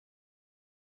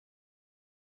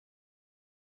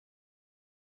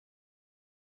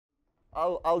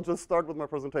I'll just start with my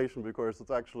presentation because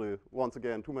it's actually, once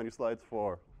again, too many slides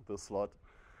for this slot.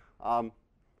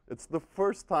 It's the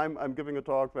first time I'm giving a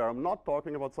talk where I'm not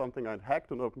talking about something I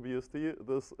hacked in OpenBSD.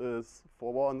 This is,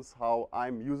 for once, how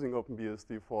I'm using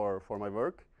OpenBSD for my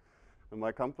work in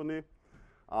my company.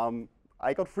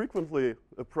 I got frequently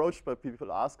approached by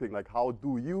people asking, like, how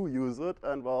do you use it?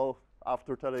 And well,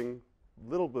 after telling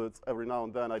little bits every now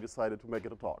and then, I decided to make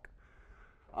it a talk.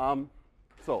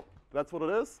 So that's what it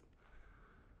is.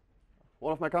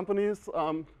 One of my companies,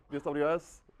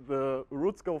 BSWS, the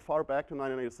roots go far back to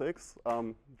 1986.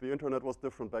 The internet was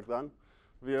different back then.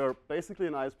 We are basically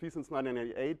an ISP since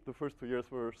 1988. The first 2 years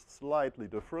were slightly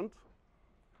different.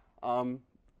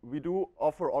 We do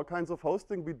offer all kinds of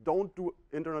hosting. We don't do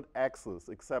internet access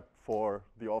except for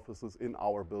the offices in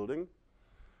our building.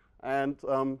 And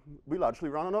we largely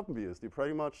run on OpenBSD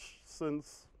pretty much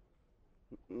since,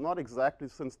 not exactly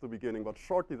since the beginning, but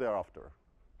shortly thereafter.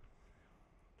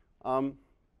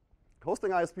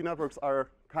 Hosting ISP networks are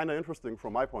kind of interesting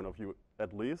from my point of view,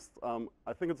 at least.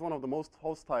 I think it's one of the most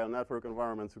hostile network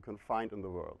environments you can find in the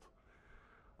world.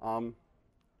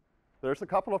 There's a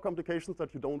couple of complications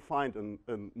that you don't find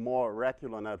in more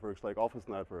regular networks like office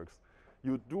networks.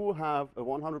 You do have a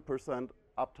 100%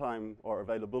 uptime or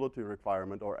availability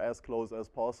requirement, or as close as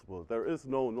possible. There is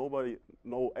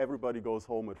everybody goes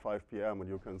home at 5 p.m. and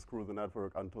you can screw the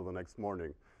network until the next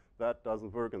morning. That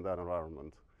doesn't work in that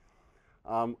environment.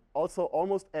 Also,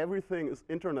 almost everything is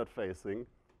internet facing.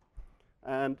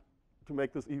 And to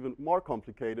make this even more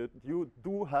complicated, you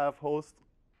do have hosts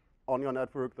on your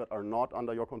network that are not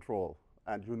under your control.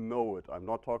 And you know it. I'm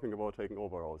not talking about taking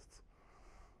over hosts.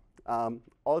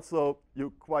 Also,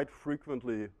 you quite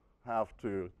frequently have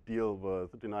to deal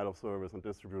with denial of service and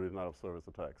distributed denial of service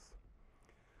attacks.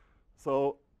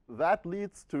 So that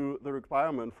leads to the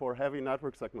requirement for heavy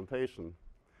network segmentation.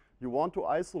 You want to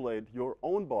isolate your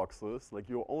own boxes, like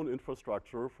your own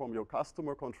infrastructure, from your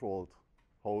customer-controlled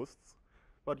hosts,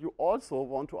 but you also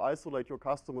want to isolate your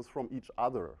customers from each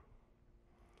other.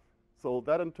 So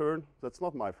that in turn, that's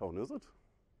not my phone, is it?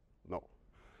 No.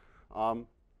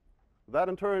 That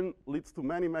in turn leads to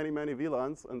many, many, many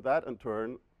VLANs, and that in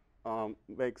turn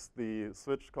makes the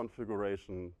switch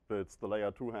configuration bits, the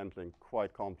layer 2 handling,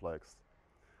 quite complex.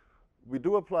 We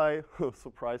do apply,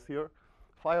 surprise here,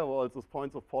 firewalls as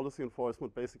points of policy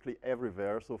enforcement basically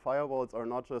everywhere. So firewalls are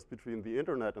not just between the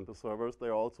internet and the servers, they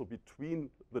are also between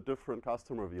the different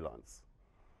customer VLANs.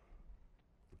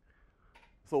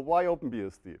 So why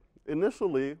OpenBSD?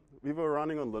 Initially, we were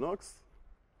running on Linux.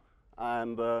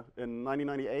 And in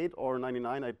 1998 or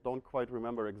 99, I don't quite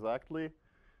remember exactly,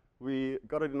 we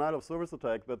got a denial of service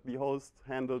attack that the host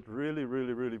handled really,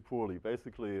 really, really poorly.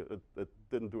 Basically, it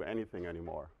didn't do anything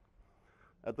anymore.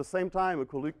 At the same time, a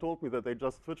colleague told me that they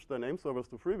just switched their name servers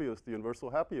to FreeBSD and were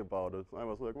so happy about it. I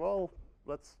was like, well,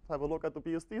 let's have a look at the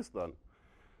BSDs then.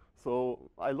 So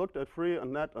I looked at free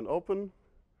and net and open.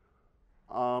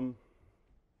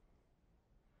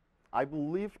 I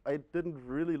believe I didn't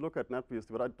really look at NetBSD,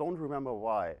 but I don't remember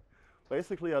why.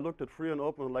 Basically, I looked at free and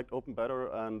open and liked open better,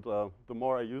 and the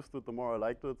more I used it, the more I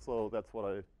liked it, so that's what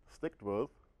I sticked with.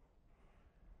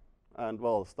 And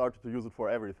well, started to use it for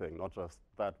everything, not just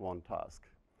that one task.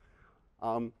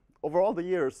 Over all the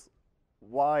years,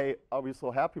 why are we so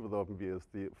happy with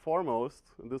OpenBSD?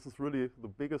 Foremost, and this is really the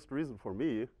biggest reason for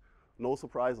me, no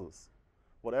surprises.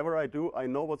 Whatever I do, I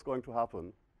know what's going to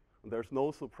happen. And there's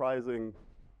no surprising.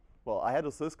 Well, I had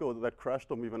a Cisco that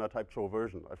crashed on me when I typed show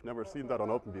version. I've never seen that on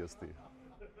OpenBSD. I can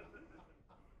tell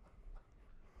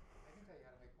you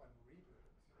how to make one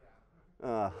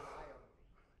reboot. Yeah.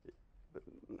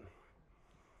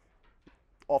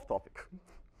 Off topic.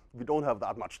 We don't have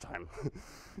that much time.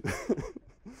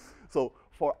 So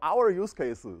for our use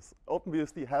cases,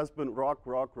 OpenBSD has been rock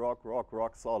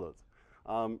solid.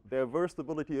 There were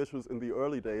stability issues in the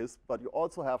early days, but you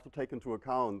also have to take into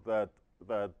account that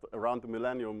around the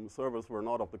millennium, servers were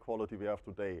not of the quality we have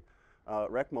today.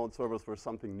 Rack mount servers were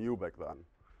something new back then.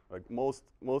 Like most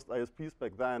ISPs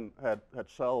back then had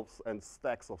shelves and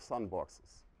stacks of Sun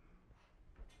boxes.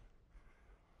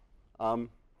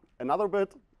 Another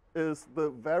bit is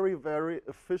the very, very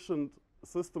efficient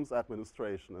systems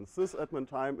administration. And sysadmin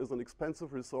time is an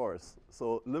expensive resource.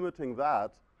 So limiting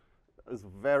that is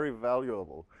very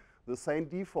valuable. The same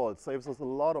default saves us a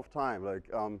lot of time. Like,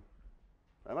 am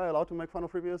I allowed to make fun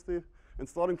of FreeBSD?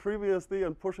 Installing FreeBSD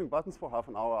and pushing buttons for half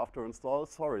an hour after install,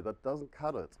 sorry, that doesn't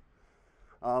cut it.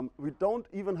 We don't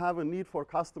even have a need for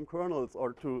custom kernels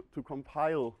or to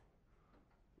compile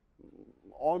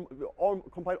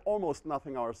compile almost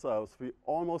nothing ourselves. We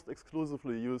almost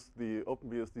exclusively use the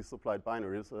OpenBSD supplied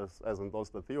binaries, as in those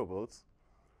that Theo builds.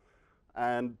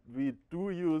 And we do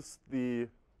use the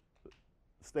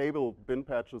stable bin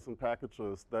patches and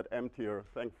packages that mtier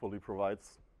thankfully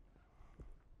provides.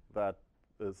 That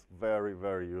is very,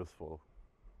 very useful.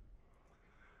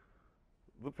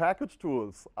 The package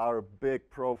tools are a big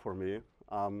pro for me.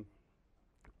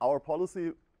 Our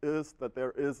policy is that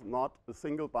there is not a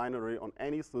single binary on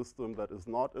any system that is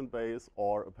not in base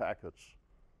or a package.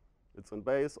 It's in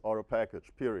base or a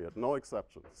package, period, no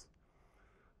exceptions.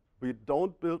 We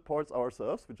don't build ports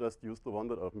ourselves, we just use the one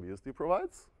that OpenBSD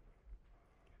provides.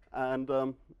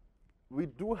 And we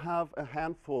do have a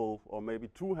handful, or maybe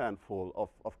two handful,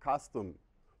 of custom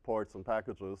ports and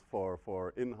packages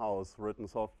for in-house written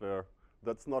software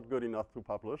that's not good enough to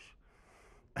publish.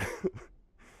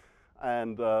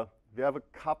 And we have a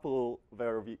couple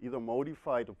where we either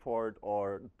modified a port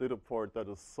or did a port that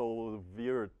is so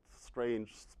weird,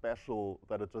 strange, special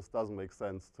that it just doesn't make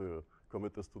sense to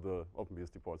commit this to the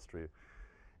OpenBSD ports tree.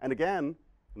 And again,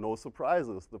 no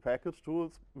surprises. The package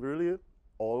tools really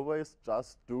always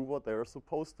just do what they're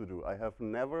supposed to do. I have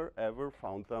never, ever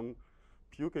found them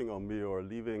puking on me or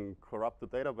leaving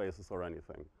corrupted databases or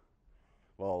anything.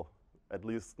 Well, at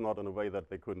least not in a way that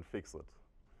they couldn't fix it.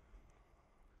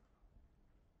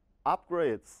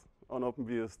 Upgrades on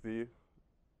OpenBSD,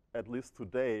 at least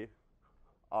today,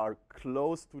 are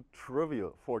close to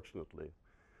trivial, fortunately.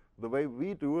 The way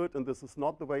we do it, and this is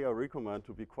not the way I recommend,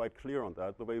 to be quite clear on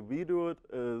that, the way we do it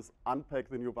is unpack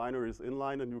the new binaries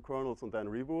inline and new kernels and then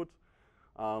reboot.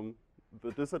 One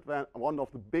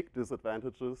of the big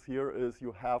disadvantages here is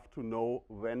you have to know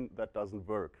when that doesn't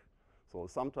work. So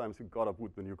sometimes you gotta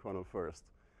boot the new kernel first.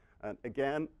 And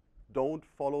again, don't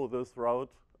follow this route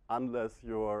unless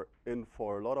you're in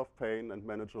for a lot of pain and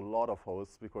manage a lot of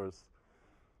hosts, because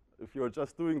if you're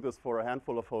just doing this for a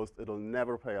handful of hosts, it'll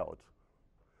never pay out.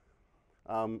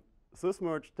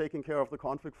 Sysmerge taking care of the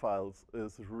config files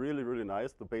is really, really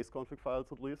nice, the base config files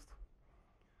at least.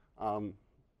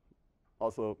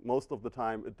 Also, most of the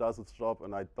time it does its job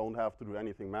and I don't have to do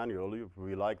anything manually.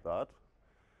 We like that.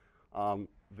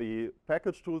 The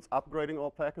package tools upgrading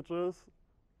all packages,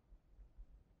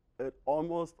 it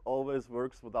almost always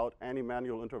works without any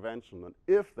manual intervention. And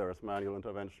if there's manual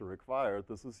intervention required,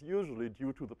 this is usually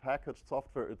due to the packaged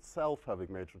software itself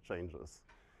having major changes,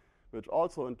 which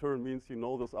also in turn means you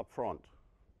know this up front.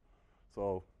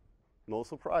 So no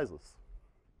surprises.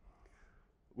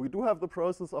 We do have the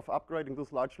process of upgrading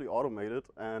this largely automated,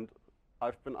 and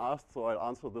I've been asked, so I'll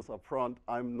answer this up front.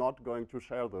 I'm not going to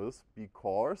share this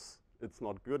because it's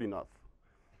not good enough.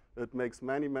 It makes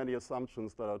many, many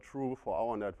assumptions that are true for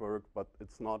our network, but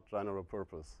it's not general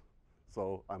purpose.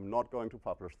 So I'm not going to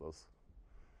publish this.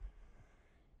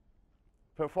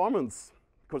 Performance,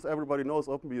 because everybody knows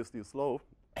OpenBSD is slow.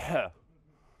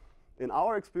 In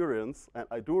our experience, and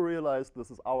I do realize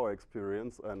this is our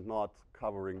experience and not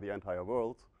covering the entire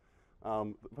world,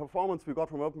 the performance we got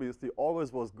from OpenBSD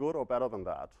always was good or better than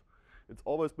that. It's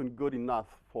always been good enough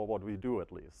for what we do, at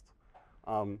least.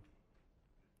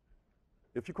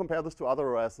 If you compare this to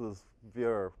other OSs,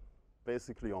 we're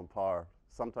basically on par.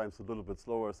 Sometimes a little bit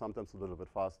slower, sometimes a little bit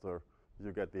faster.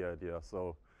 You get the idea.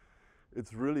 So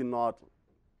it's really not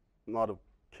a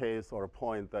case or a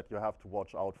point that you have to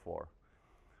watch out for.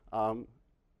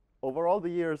 Over all the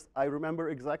years, I remember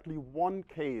exactly one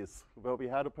case where we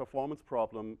had a performance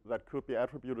problem that could be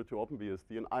attributed to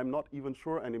OpenBSD, and I'm not even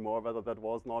sure anymore whether that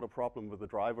was not a problem with the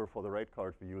driver for the RAID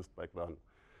card we used back then.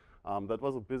 That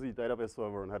was a busy database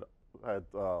server and had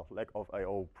lack of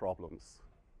I/O problems.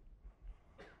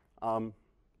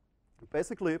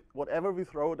 Basically, whatever we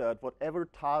throw it at, whatever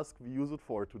task we use it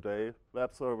for today,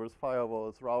 web servers,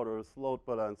 firewalls, routers, load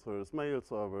balancers, mail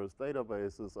servers,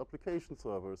 databases, application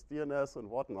servers, DNS, and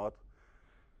whatnot,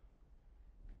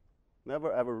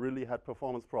 never ever really had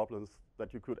performance problems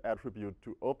that you could attribute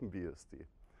to OpenBSD.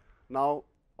 Now,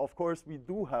 of course, we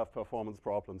do have performance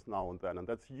problems now and then, and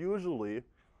that's usually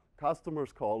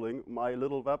customers calling, my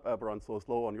little web app runs so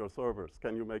slow on your servers.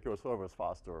 Can you make your servers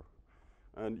faster?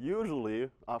 And usually,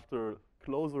 after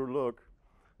closer look,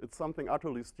 it's something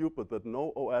utterly stupid that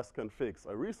no OS can fix.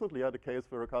 I recently had a case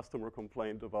where a customer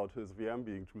complained about his VM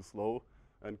being too slow,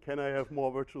 and can I have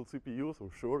more virtual CPUs?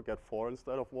 I'm sure, get 4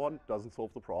 instead of 1, doesn't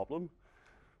solve the problem.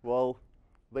 Well,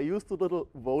 they used a little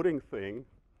voting thing,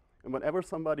 and whenever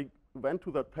somebody went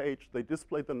to that page, they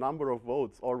displayed the number of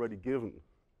votes already given.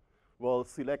 Well,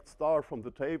 select star from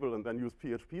the table and then use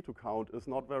PHP to count is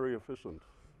not very efficient.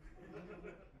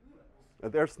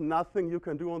 And there's nothing you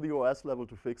can do on the OS level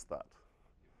to fix that.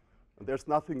 And there's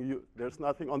nothing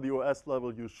on the OS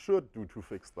level you should do to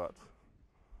fix that.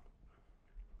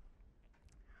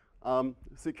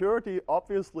 Security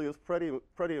obviously is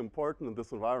pretty important in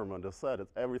this environment. As said,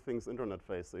 everything's internet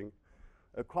facing.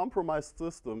 A compromised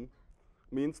system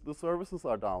means the services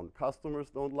are down. Customers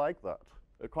don't like that.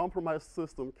 A compromised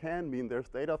system can mean there's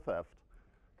data theft.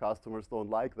 Customers don't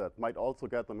like that. Might also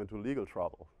get them into legal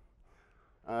trouble.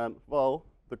 And well,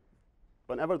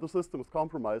 whenever the system is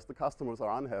compromised, the customers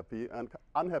are unhappy, and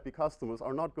unhappy customers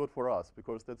are not good for us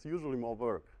because that's usually more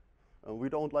work. And we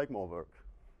don't like more work.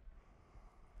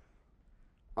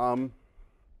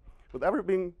 With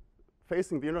everything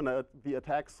facing the internet, the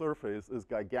attack surface is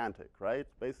gigantic, right?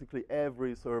 Basically,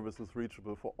 every service is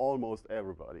reachable for almost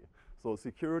everybody. So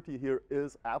security here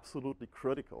is absolutely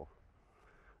critical.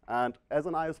 And as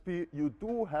an ISP, you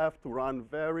do have to run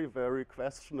very, very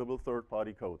questionable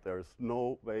third-party code. There's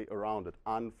no way around it,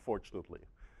 unfortunately.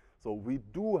 So we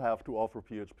do have to offer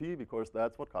PHP because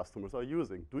that's what customers are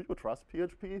using. Do you trust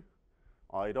PHP?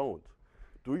 I don't.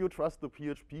 Do you trust the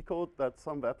PHP code that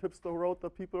some web hipster wrote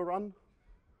that people run?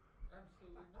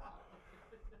 Absolutely not.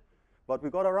 But we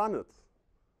gotta run it.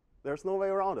 There's no way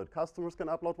around it. Customers can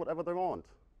upload whatever they want,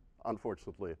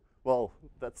 unfortunately. Well,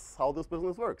 that's how this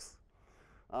business works.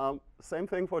 Same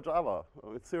thing for Java. I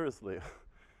mean, seriously.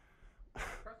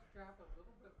 Trust Java a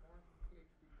little bit more than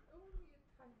PHP, only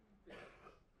a tiny bit.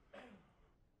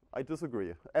 I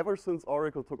disagree. Ever since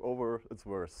Oracle took over, it's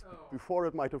worse. Oh. Before,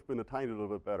 it might have been a tiny little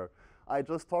bit better. I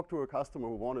just talked to a customer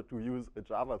who wanted to use a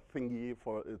Java thingy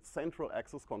for its central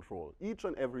access control. Each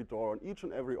and every door in each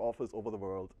and every office over the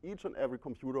world, each and every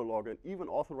computer login, even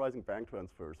authorizing bank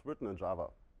transfers, written in Java.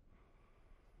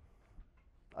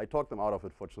 I talked them out of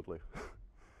it, fortunately.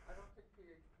 I don't think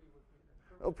PHP would be an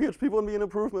improvement. PHP would be an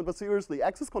improvement, but seriously,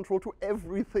 access control to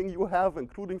everything you have,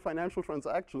 including financial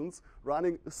transactions,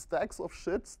 running stacks of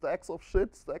shit, stacks of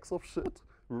shit, stacks of shit.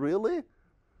 Really?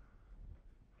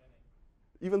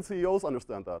 Even CEOs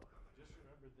understand that. Just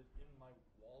remember that in my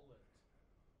wallet,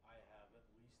 I have at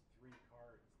least 3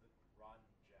 cards that run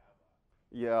Java.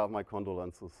 Yeah, my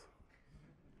condolences.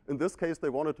 In this case, they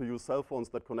wanted to use cell phones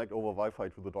that connect over Wi-Fi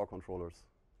to the door controllers.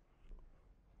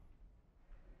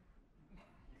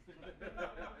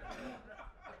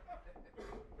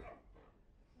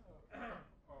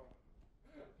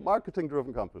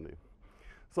 Marketing-driven company.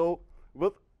 So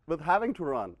with having to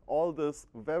run all this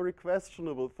very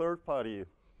questionable third-party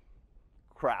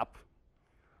crap,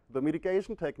 the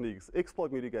mitigation techniques,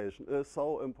 exploit mitigation, is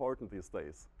so important these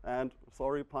days. And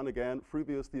sorry, pun again,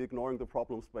 FreeBSD ignoring the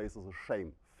problem space is a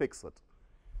shame. Fix it.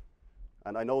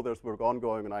 And I know there's work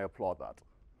ongoing, and I applaud that.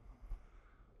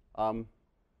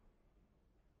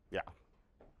 Yeah,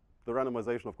 the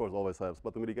randomization, of course, always helps,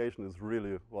 but the mitigation is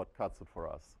really what cuts it for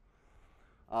us.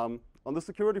 On the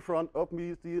security front,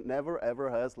 OpenBSD never, ever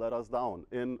has let us down.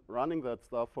 In running that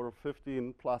stuff for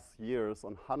 15 plus years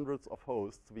on hundreds of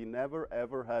hosts, we never,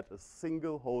 ever had a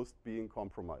single host being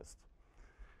compromised.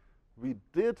 We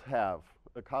did have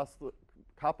a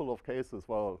couple of cases,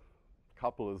 well,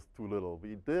 couple is too little.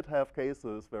 We did have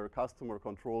cases where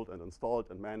customer-controlled and installed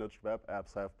and managed web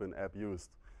apps have been abused.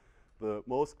 The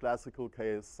most classical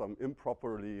case, some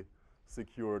improperly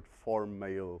secured form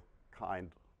mail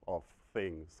kind of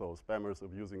thing. So spammers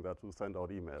abusing that to send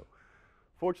out email.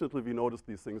 Fortunately, we noticed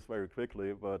these things very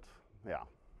quickly, but yeah.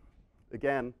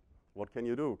 Again, what can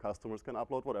you do? Customers can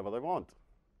upload whatever they want.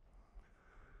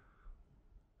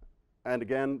 And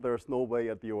again, there's no way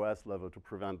at the OS level to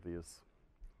prevent these.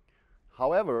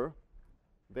 However,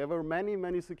 there were many,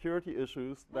 many security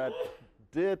issues that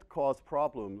did cause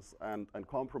problems and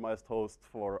compromised hosts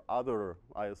for other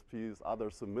ISPs, other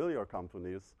familiar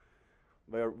companies,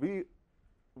 where we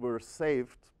were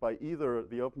saved by either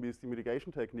the OpenBSD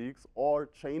mitigation techniques or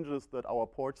changes that our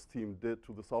ports team did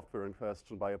to the software in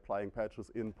question by applying patches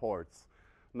in ports.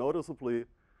 Noticeably,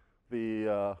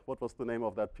 what was the name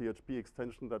of that PHP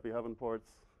extension that we have in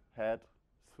ports? Had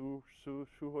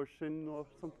Shuhoshin or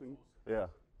something? Yeah.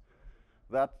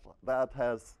 That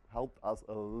has helped us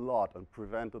a lot and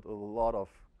prevented a lot of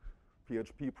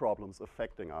PHP problems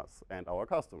affecting us and our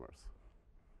customers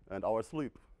and our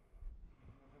sleep.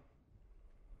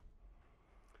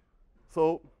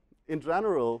 So in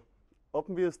general,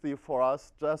 OpenBSD for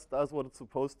us just does what it's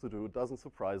supposed to do. It doesn't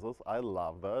surprise us. I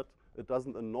love that. It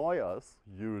doesn't annoy us,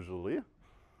 usually.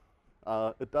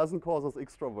 It doesn't cause us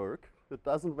extra work. It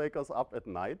doesn't wake us up at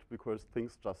night because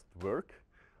things just work.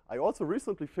 I also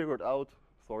recently figured out,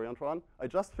 sorry, Antoine, I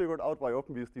just figured out why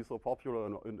OpenBSD is so popular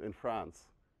in France.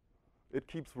 It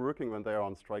keeps working when they are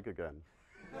on strike again.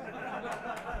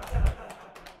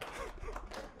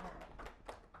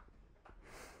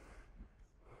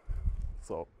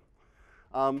 So,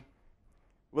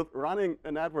 with running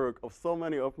a network of so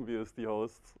many OpenBSD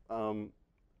hosts,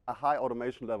 a high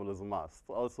automation level is a must.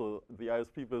 Also, the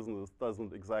ISP business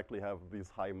doesn't exactly have these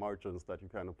high margins that you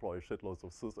can employ shitloads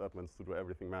of sysadmins to do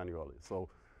everything manually. So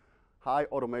high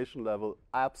automation level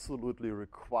absolutely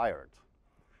required.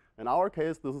 In our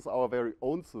case, this is our very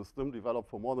own system developed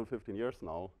for more than 15 years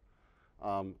now,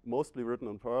 mostly written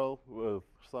in Perl with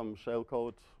some shell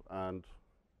code, and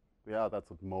yeah,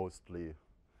 that's it mostly.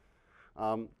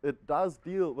 It does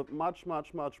deal with much,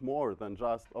 much, much more than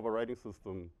just operating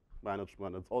system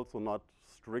management. It's also not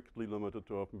strictly limited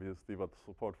to OpenBSD, but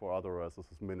support for other OSs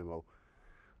is minimal.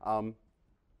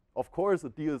 Of course,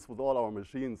 it deals with all our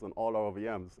machines and all our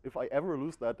VMs. If I ever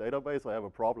lose that database, I have a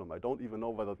problem. I don't even know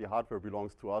whether the hardware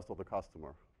belongs to us or the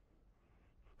customer.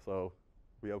 So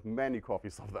we have many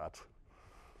copies of that.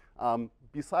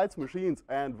 Besides machines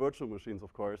and virtual machines,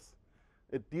 of course,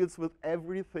 it deals with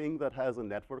everything that has a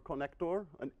network connector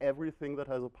and everything that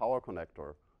has a power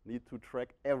connector. Need to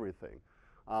track everything.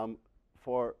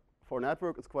 For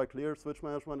network, it's quite clear. Switch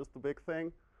management is the big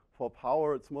thing. For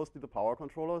power, it's mostly the power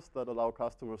controllers that allow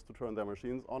customers to turn their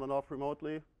machines on and off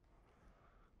remotely.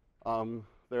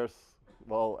 There's,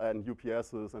 well, and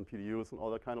UPSs and PDUs and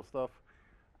all that kind of stuff.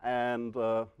 And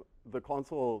the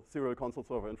serial console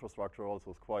server infrastructure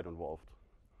also is quite involved.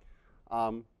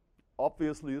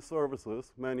 Obviously,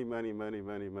 services, many,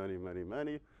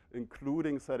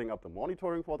 including setting up the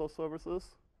monitoring for those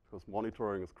services, because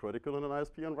monitoring is critical in an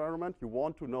ISP environment. You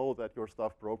want to know that your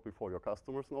stuff broke before your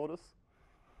customers notice.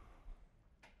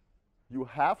 You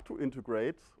have to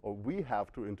integrate, or we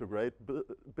have to integrate,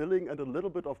 billing and a little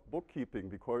bit of bookkeeping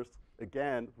because,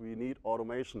 again, we need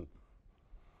automation.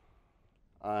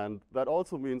 And that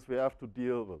also means we have to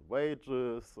deal with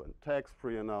wages and tax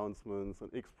pre-announcements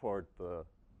and export the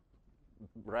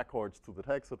records to the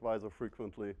tax advisor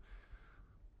frequently.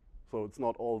 So it's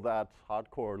not all that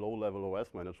hardcore low-level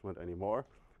OS management anymore.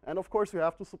 And of course, you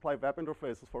have to supply web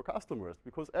interfaces for customers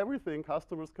because everything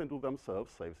customers can do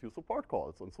themselves saves you support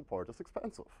calls, and support is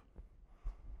expensive.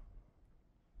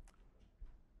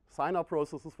 Sign-up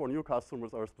processes for new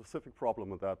customers are a specific problem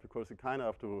with that because you kind of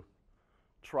have to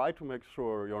try to make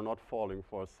sure you're not falling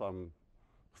for some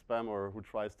spammer who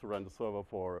tries to rent a server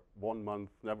for 1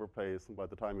 month, never pays, and by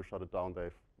the time you shut it down,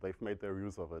 they've made their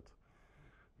use of it.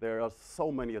 There are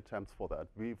so many attempts for that.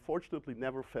 We fortunately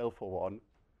never fail for one,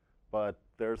 but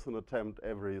there's an attempt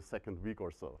every second week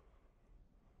or so.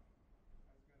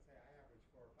 I was going to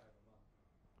say, I average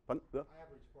 4 or 5 a month. Yeah. I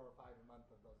average 4 or 5 a month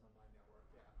of those on my network,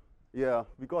 yeah. Yeah,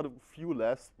 we got a few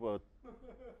less, but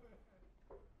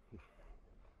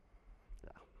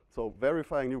yeah. So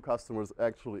verifying new customers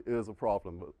actually is a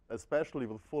problem, especially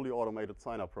with fully automated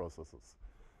sign-up processes.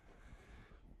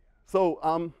 So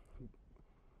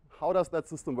how does that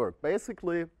system work?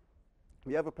 Basically,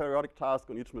 we have a periodic task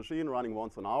on each machine running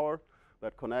once an hour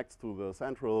that connects to the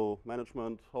central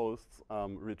management hosts,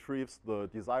 retrieves the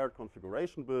desired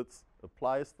configuration bits,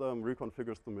 applies them,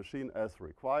 reconfigures the machine as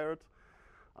required.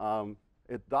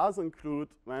 It does include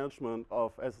management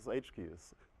of SSH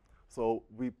keys. So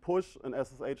we push an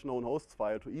SSH known hosts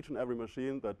file to each and every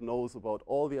machine that knows about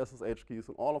all the SSH keys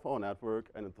in all of our network,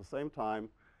 and at the same time,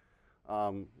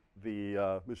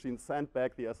 the machines send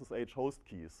back the SSH host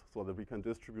keys so that we can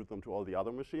distribute them to all the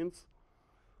other machines.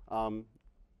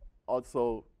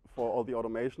 Also, for all the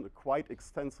automation, a quite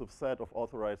extensive set of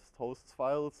authorized hosts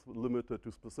files limited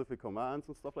to specific commands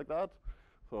and stuff like that.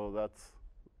 So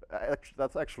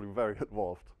that's actually very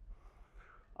involved.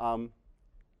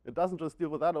 It doesn't just deal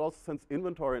with that, it also sends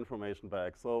inventory information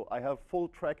back. So I have full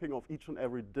tracking of each and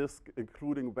every disk,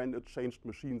 including when it changed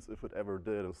machines, if it ever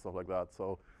did, and stuff like that.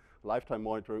 So lifetime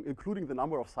monitoring, including the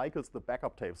number of cycles the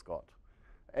backup tapes got.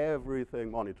 Everything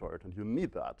monitored, and you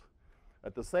need that.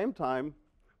 At the same time,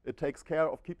 it takes care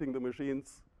of keeping the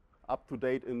machines up to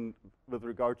date with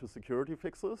regard to security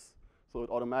fixes. So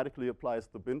it automatically applies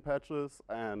the bin patches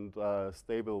and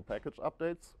stable package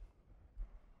updates.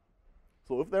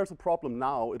 So if there's a problem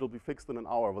now, it'll be fixed in an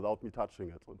hour without me touching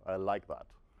it. I like that.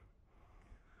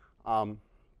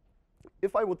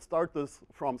 If I would start this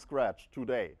from scratch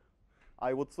today,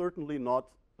 I would certainly not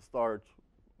start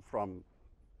from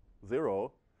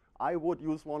 0. I would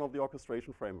use one of the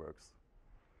orchestration frameworks.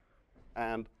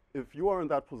 And if you are in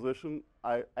that position,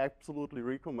 I absolutely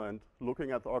recommend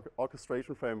looking at the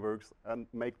orchestration frameworks and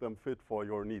make them fit for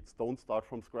your needs. Don't start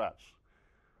from scratch.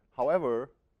 However,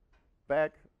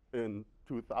 back in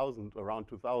around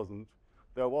 2000,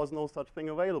 there was no such thing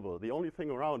available. The only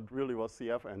thing around really was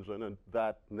CF engine, and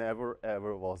that never,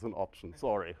 ever was an option.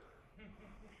 Sorry.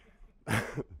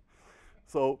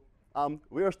 So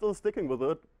we are still sticking with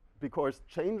it because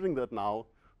changing that now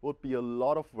would be a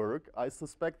lot of work. I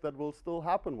suspect that will still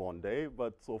happen one day,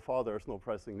 but so far there's no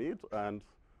pressing need, and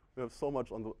We have so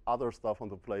much on the other stuff on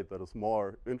the plate that is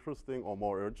more interesting or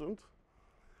more urgent.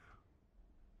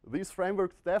 These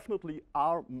frameworks definitely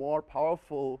are more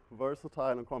powerful,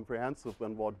 versatile, and comprehensive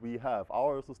than what we have.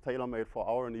 Ours is tailor-made for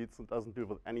our needs and doesn't deal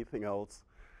with anything else.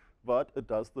 But it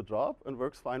does the job and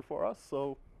works fine for us,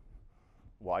 so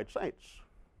why change?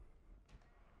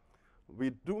 We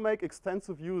do make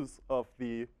extensive use of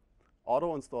the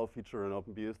auto-install feature in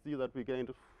OpenBSD that we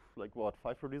gained, like what,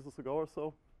 5 releases ago or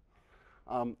so?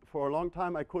 For a long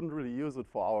time, I couldn't really use it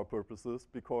for our purposes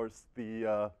because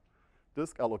the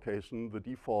disk allocation, the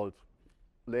default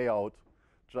layout,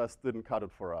 just didn't cut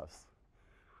it for us.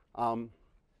 When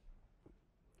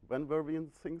were we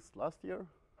in things last year?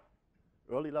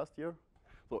 Early last year?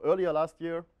 So earlier last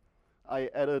year, I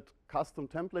added custom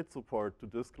template support to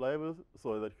disk labels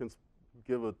so that you can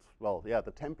give it, well, yeah,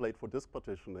 the template for disk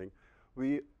partitioning.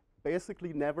 We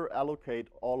basically never allocate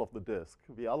all of the disk.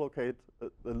 We allocate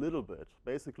a little bit,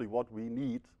 basically what we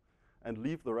need, and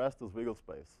leave the rest as wiggle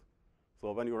space.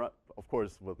 So when you run, of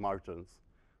course, with margins.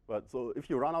 But so if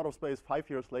you run out of space 5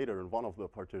 years later in one of the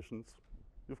partitions,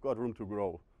 you've got room to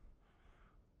grow.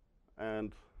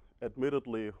 And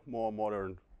admittedly, more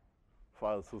modern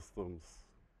file systems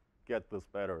get this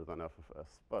better than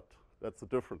FFS, but that's a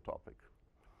different topic.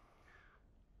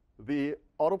 The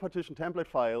auto partition template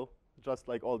file, just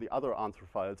like all the other answer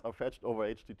files, are fetched over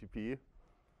HTTP.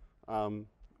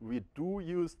 We do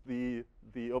use the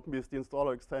OpenBSD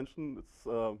installer extension. It's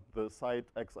the site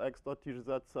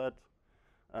xx.tgz set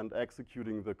and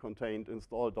executing the contained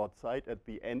install.site at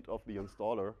the end of the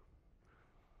installer.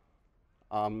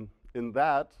 In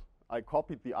that, I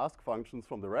copied the ask functions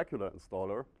from the regular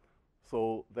installer,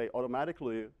 so they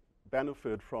automatically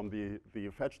benefit from the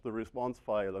fetch the response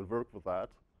file and work with that.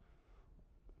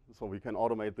 So we can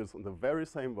automate this in the very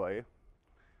same way.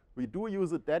 We do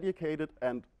use a dedicated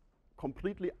and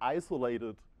completely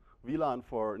isolated VLAN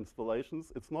for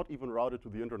installations. It's not even routed to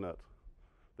the internet.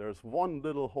 There's one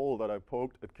little hole that I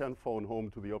poked. It can phone home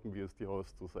to the OpenBSD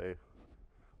host to say,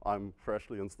 I'm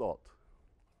freshly installed.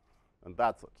 And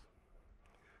that's it.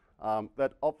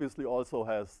 That obviously also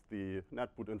has the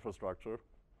netboot infrastructure.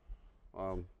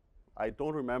 I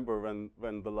don't remember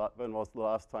when was the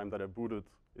last time that I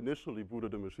initially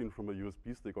booted a machine from a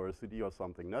USB stick or a CD or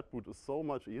something. Netboot is so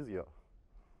much easier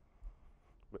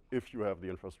if you have the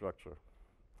infrastructure.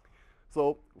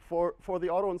 So for the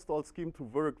auto install scheme to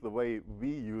work the way we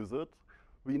use it,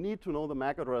 we need to know the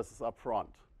MAC addresses up front.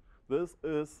 This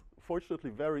is fortunately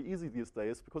very easy these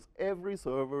days because every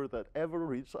server that ever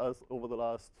reached us over the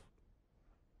last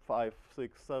 5,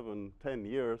 6, 7, 10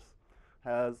 years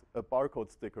has a barcode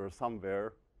sticker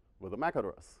somewhere with a MAC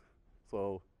address.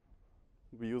 So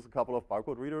we use a couple of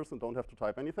barcode readers and don't have to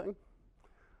type anything.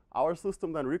 Our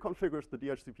system then reconfigures the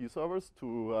DHCP servers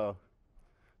to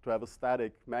have a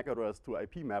static MAC address to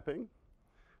IP mapping.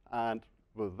 And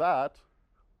with that,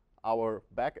 our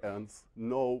backends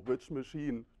know which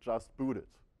machine just booted,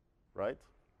 right?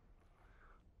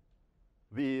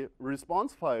 The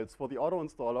response files for the auto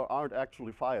installer aren't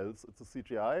actually files. It's a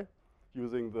CGI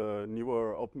using the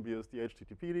newer OpenBSD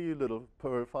HTTPD, little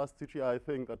Perl fast CGI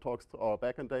thing that talks to our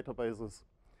backend databases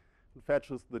and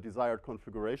fetches the desired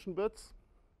configuration bits.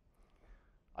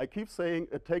 I keep saying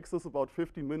it takes us about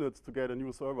 15 minutes to get a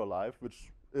new server live,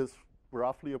 which is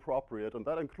roughly appropriate, and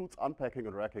that includes unpacking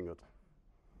and racking it.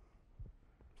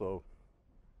 So,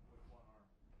 With one arm.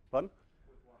 fun?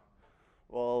 With one arm.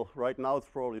 Well, right now it's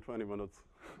probably 20 minutes.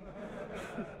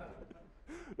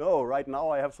 No, right now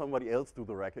I have somebody else do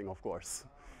the racking, of course.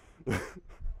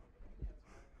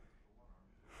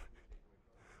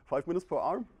 5 minutes per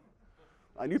arm?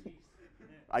 I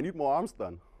need more arms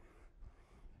then.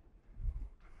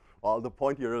 Well, the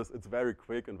point here is it's very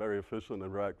quick and very efficient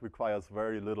and requires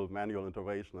very little manual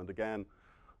intervention. And again,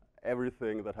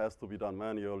 everything that has to be done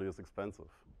manually is expensive.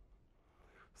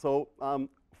 So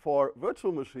for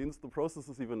virtual machines, the process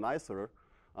is even nicer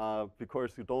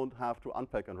because you don't have to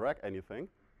unpack and rack anything.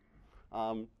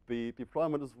 The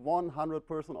deployment is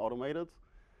 100% automated.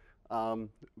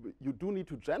 You do need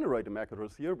to generate a MAC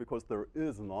address here because there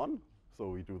is none. So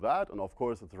we do that. And of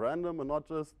course, it's random and not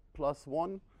just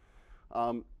 +1.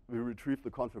 We retrieve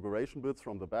the configuration bits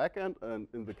from the backend, and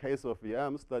in the case of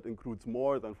VMs, that includes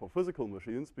more than for physical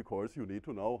machines because you need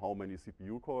to know how many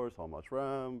CPU cores, how much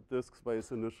RAM, disk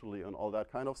space initially, and all that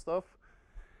kind of stuff.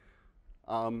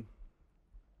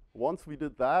 Once we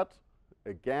did that,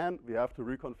 again, we have to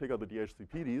reconfigure the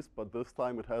DHCPDs, but this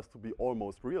time it has to be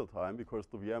almost real time because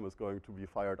the VM is going to be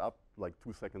fired up like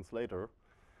 2 seconds later.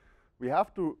 We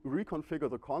have to reconfigure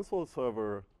the console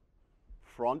server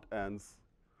front ends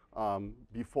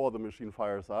before the machine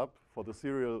fires up for the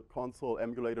serial console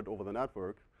emulated over the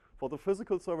network. For the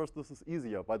physical servers, this is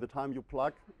easier. By the time you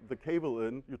plug the cable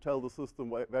in, you tell the system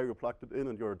where you plugged it in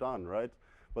and you're done, right?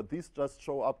 But these just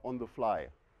show up on the fly.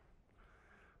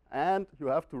 And you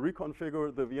have to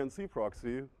reconfigure the VNC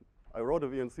proxy. I wrote a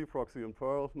VNC proxy in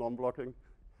Perl, non-blocking,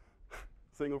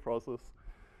 single process,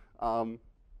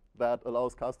 that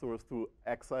allows customers to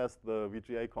access the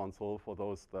VGA console for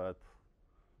those that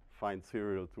find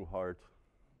serial too hard.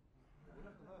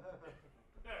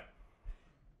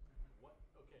 What?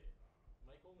 Okay,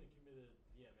 Mike only committed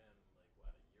VMM like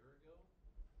what, a year ago?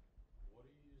 What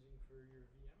are you using for your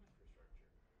VM infrastructure?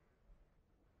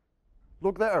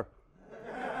 Look there.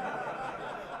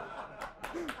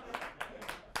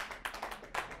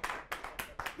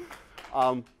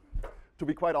 To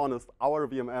be quite honest, our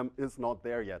VMM is not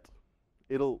there yet.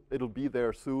 It'll be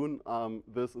there soon.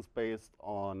 This is based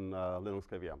on Linux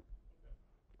KVM.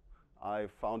 I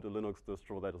found a Linux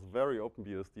distro that is very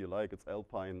OpenBSD-like. It's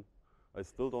Alpine. I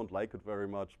still don't like it very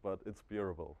much, but it's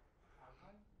bearable.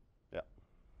 Alpine? Yeah.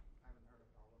 I haven't heard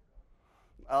of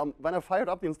all of that. When I fired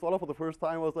up the installer for the first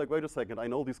time, I was like, wait a second, I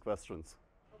know these questions.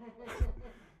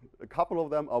 A couple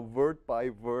of them are word by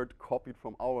word copied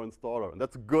from our installer, and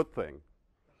that's a good thing.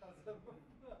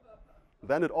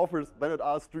 Then it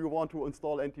asks, do you want to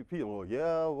install NTP? And I'm like,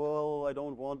 yeah, well, I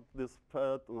don't want this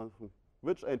pad.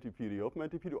 Which NTP? The Open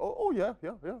NTP? Oh, yeah.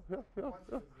 Once is a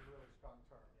really strong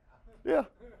term, yeah. Yeah.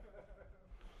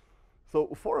 So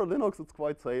for a Linux, it's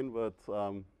quite sane, but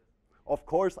of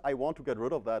course, I want to get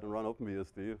rid of that and run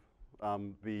OpenBSD.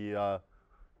 The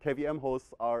KVM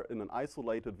hosts are in an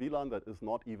isolated VLAN that is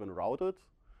not even routed.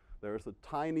 There's a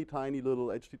tiny, tiny little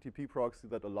HTTP proxy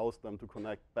that allows them to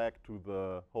connect back to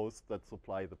the hosts that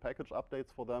supply the package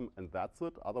updates for them, and that's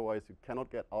it. Otherwise, you cannot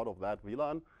get out of that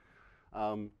VLAN.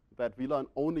 That VLAN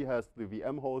only has the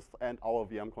VM hosts and our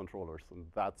VM controllers, and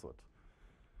that's it.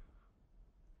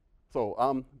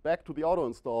 So back to the auto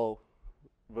install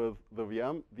with the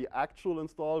VM. The actual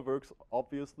install works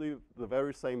obviously the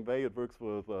very same way it works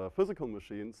with physical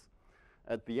machines.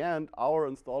 At the end, our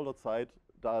install.site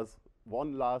does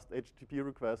one last HTTP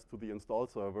request to the install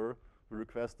server,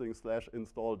 requesting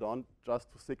 /install done,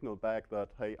 just to signal back that,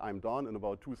 hey, I'm done. In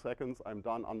about 2 seconds, I'm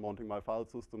done unmounting my file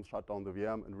system, shut down the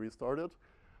VM, and restart it,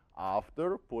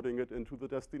 after putting it into the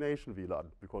destination VLAN.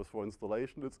 Because for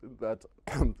installation, it's in that,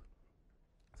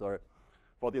 sorry,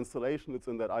 for the installation, it's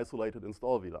in that isolated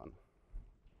install VLAN.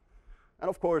 And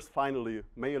of course, finally,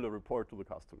 mail a report to the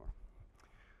customer.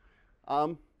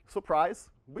 Surprise,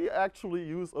 we actually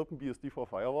use OpenBSD for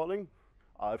firewalling.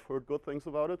 I've heard good things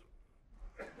about it.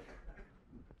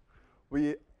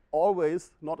 We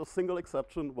always, not a single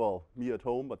exception, well, me at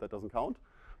home, but that doesn't count,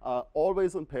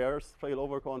 always in pairs,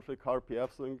 failover config, car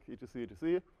pfsync, etc.,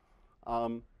 etc.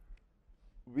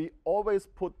 We always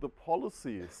put the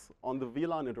policies on the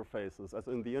VLAN interfaces, as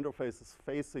in the interfaces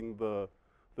facing the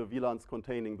VLANs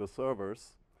containing the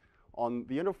servers. On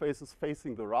the interfaces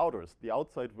facing the routers, the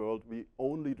outside world, we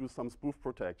only do some spoof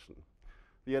protection.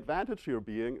 The advantage here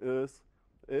being is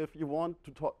if VLAN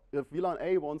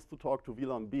A wants to talk to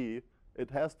VLAN B, it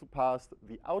has to pass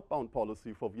the outbound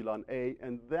policy for VLAN A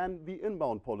and then the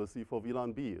inbound policy for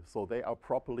VLAN B, so they are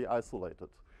properly isolated.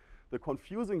 The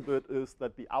confusing bit is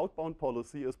that the outbound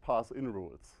policy is pass-in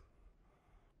rules,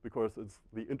 because it's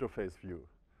the interface view.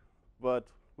 But,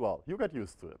 well, you get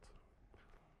used to it.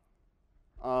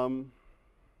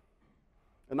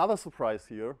 Another surprise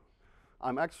here,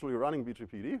 I'm actually running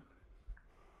BGPD.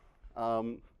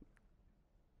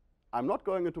 I'm not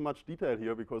going into much detail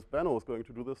here because Benno is going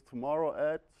to do this tomorrow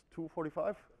at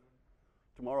 2:45,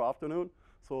 tomorrow afternoon.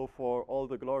 So for all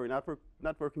the glory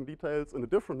networking details in a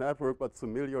different network but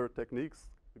familiar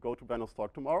techniques, go to Benno's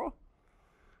talk tomorrow.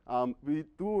 We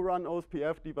do run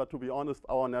OSPFD, but to be honest,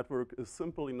 our network is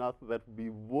simple enough that we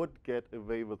would get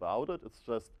away without it. It's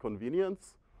just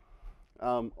convenience.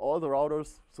 All the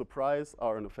routers, surprise,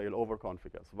 are in a failover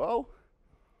config as well.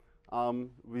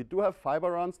 We do have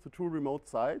fiber runs to 2 remote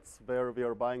sites where we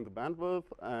are buying the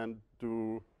bandwidth and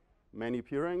do many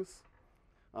peerings,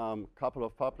 couple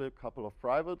of public, couple of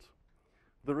private.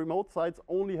 The remote sites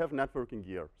only have networking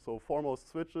gear, so foremost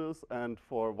switches, and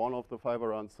for one of the fiber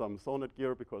runs, some SONET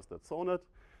gear because that's SONET.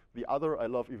 The other I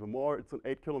love even more. It's an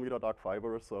 8-kilometer dark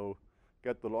fiber, so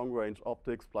get the long-range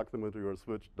optics, plug them into your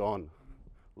switch, done.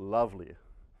 Lovely.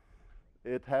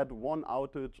 It had one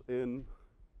outage in,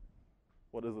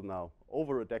 what is it now?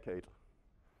 Over a decade.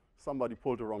 Somebody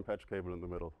pulled the wrong patch cable in the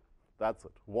middle. That's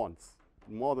it, once,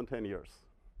 more than 10 years.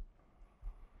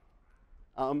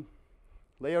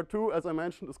 Layer 2, as I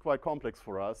mentioned, is quite complex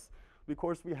for us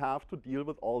because we have to deal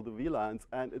with all the VLANs,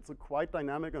 and it's a quite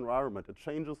dynamic environment. It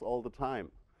changes all the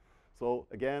time. So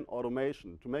again,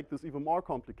 automation. To make this even more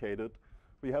complicated,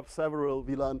 we have several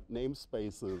VLAN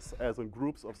namespaces as in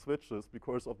groups of switches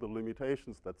because of the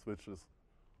limitations that switches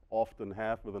often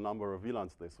have with the number of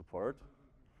VLANs they support.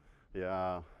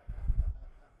 Yeah.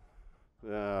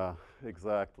 Yeah,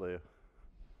 exactly.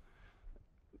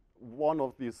 One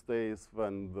of these days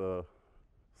when the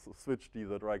switch-D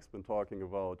that Reich's been talking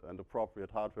about and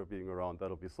appropriate hardware being around,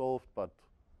 that'll be solved, but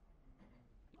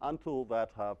until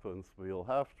that happens, we'll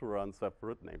have to run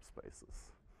separate namespaces.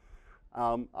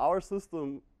 Our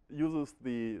system uses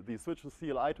the switches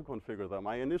CLI to configure them.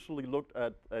 I initially looked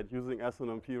at using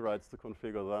SNMP rights to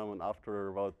configure them, and after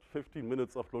about 15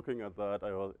 minutes of looking at that,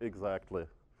 I was exactly,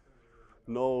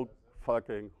 no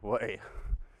fucking way.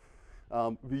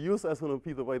 We use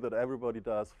SNMP the way that everybody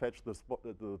does, fetch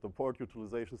the port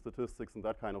utilization statistics and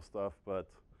that kind of stuff, but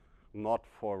not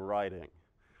for writing.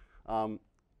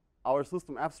 Our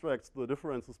system abstracts the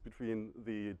differences between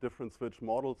the different switch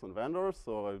models and vendors,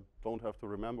 so I don't have to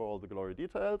remember all the glory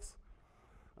details.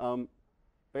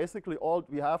 Basically, all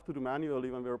we have to do manually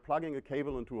when we're plugging a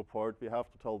cable into a port, we have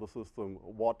to tell the system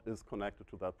what is connected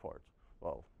to that port.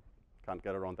 Well, can't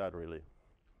get around that really.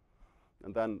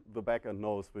 And then the backend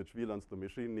knows which VLANs the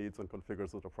machine needs and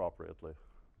configures it appropriately.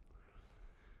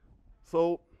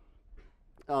 So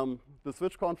the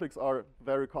switch configs are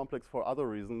very complex for other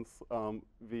reasons.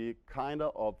 We kind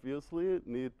of obviously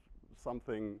need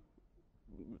something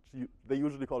which they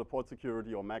usually call a port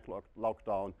security or MAC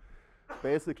lockdown.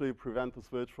 Basically prevent the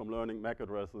switch from learning MAC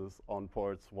addresses on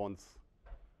ports once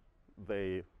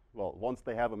they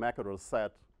have a MAC address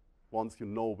set. Once you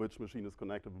know which machine is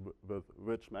connected with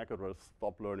which MAC address,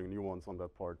 stop learning new ones on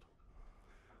that port.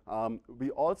 We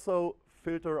also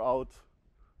filter out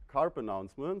CARP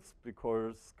announcements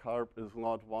because CARP is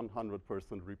not 100%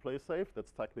 replay safe.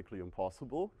 That's technically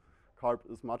impossible. CARP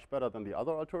is much better than the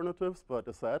other alternatives, but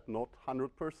as said, not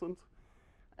 100%.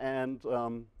 And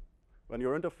when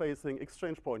you're interfacing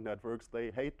exchange point networks, they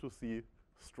hate to see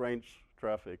strange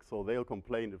traffic, so they'll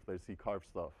complain if they see CARP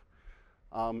stuff.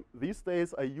 These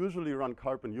days, I usually run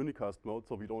CARP in unicast mode,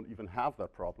 so we don't even have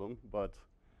that problem, but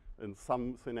in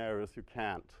some scenarios, you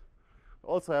can't.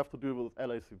 Also have to do with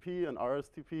LACP and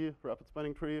RSTP, rapid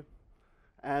spanning tree.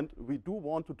 And we do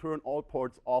want to turn all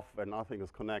ports off when nothing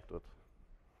is connected,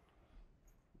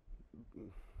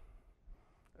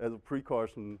 as a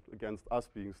precaution against us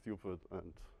being stupid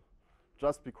and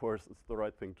just because it's the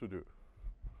right thing to do.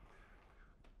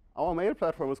 Our mail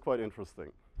platform is quite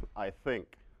interesting, I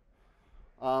think.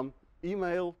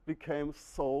 Email became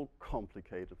so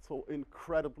complicated, so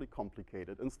incredibly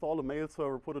complicated. Install a mail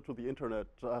server, put it to the internet,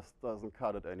 just doesn't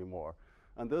cut it anymore.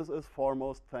 And this is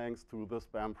foremost thanks to the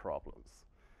spam problems.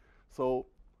 So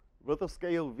with the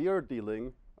scale we're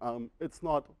dealing, it's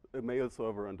not a mail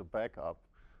server and a backup.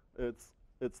 It's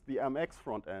the MX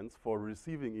front ends for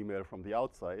receiving email from the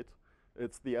outside.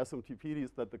 It's the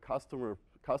SMTPDs that the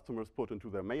customers put into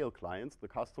their mail clients, the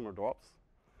customer drops.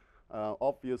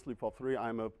 Obviously POP3,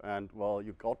 IMAP, and well,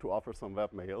 you got to offer some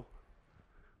webmail.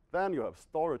 Then you have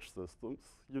storage systems.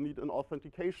 You need an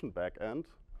authentication backend,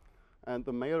 and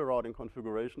the mail routing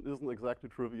configuration isn't exactly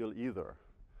trivial either.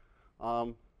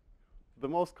 The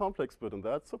most complex bit in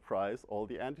that, surprise, all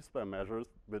the anti-spam measures,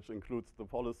 which includes the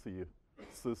policy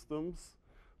systems.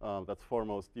 That's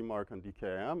foremost DMARC and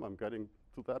DKIM. I'm getting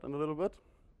to that in a little bit.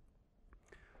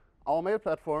 Our mail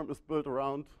platform is built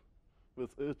around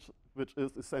which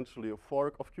is essentially a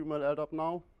fork of QMail LDAP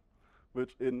now,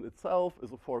 which in itself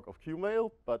is a fork of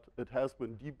QMail, but it has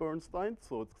been de-Bernsteined,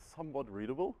 so it's somewhat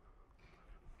readable.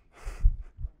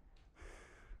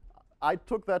 I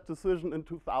took that decision in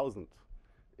 2000.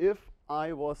 If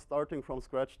I was starting from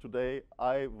scratch today,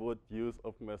 I would use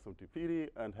OpenBSD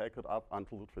and hack it up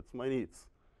until it fits my needs.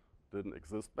 Didn't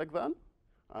exist back then,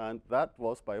 and that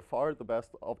was by far the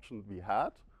best option we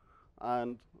had,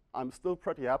 and I'm still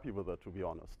pretty happy with it, to be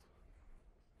honest.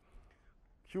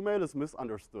 QMail is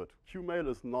misunderstood. QMail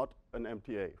is not an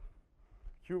MTA.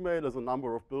 QMail is a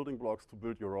number of building blocks to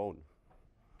build your own.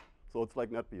 So it's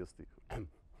like NetBSD. And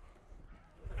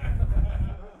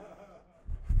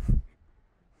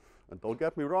don't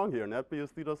get me wrong here,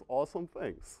 NetBSD does awesome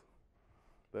things.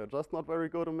 They're just not very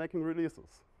good at making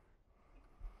releases.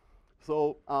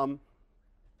 So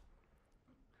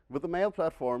with a mail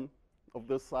platform of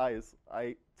this size,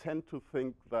 I tend to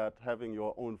think that having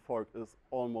your own fork is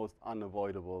almost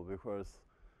unavoidable because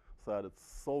it's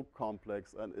so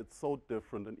complex and it's so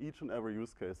different in each and every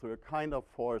use case. So you're kind of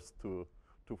forced to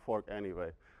fork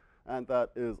anyway. And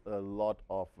that is a lot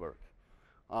of work.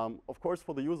 Of course,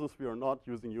 for the users, we are not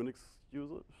using Unix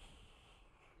users.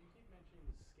 You keep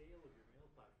mentioning the scale of your mail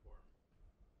platform.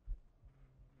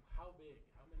 How big?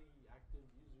 How many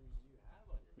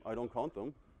I don't count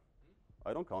them.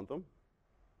 I don't count them.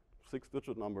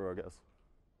 6-digit number, I guess.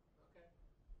 Okay.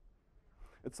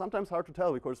 It's sometimes hard to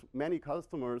tell because many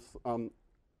customers,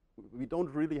 we don't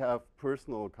really have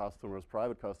personal customers,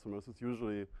 private customers. It's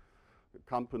usually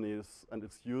companies, and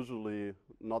it's usually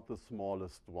not the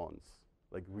smallest ones.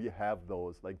 Like we have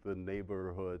those, like the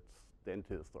neighborhood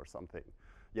dentist or something.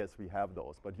 Yes, we have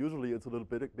those, but usually it's a little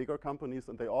bit bigger companies,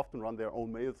 and they often run their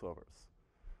own mail servers.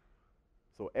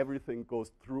 So everything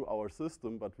goes through our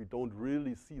system, but we don't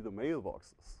really see the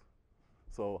mailboxes.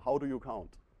 So how do you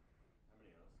count? How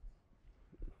many hosts?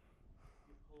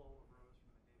 You pull all the rows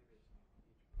from the database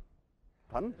and each.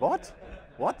 Pardon? What?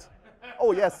 What?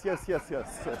 Oh, yes, yes, yes,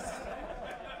 yes, yes.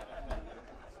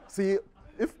 See,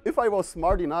 if I was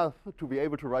smart enough to be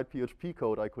able to write PHP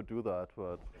code, I could do that,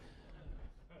 but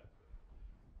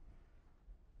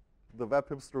the web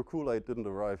hipster Kool-Aid didn't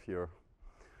arrive here.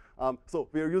 So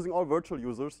we are using all virtual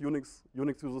users. Unix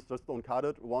users just don't cut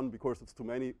it. One, because it's too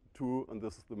many. Two, and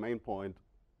this is the main point,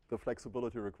 the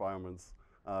flexibility requirements.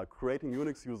 Creating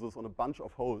Unix users on a bunch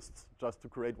of hosts just to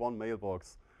create one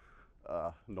mailbox,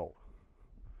 no.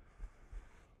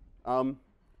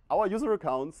 Our user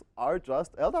accounts are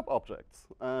just LDAP objects.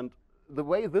 And the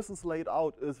way this is laid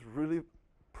out is really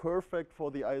perfect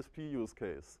for the ISP use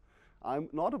case. I'm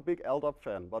not a big LDAP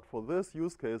fan, but for this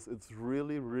use case, it's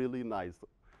really, really nice.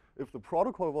 If the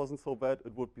protocol wasn't so bad,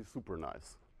 it would be super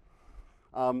nice.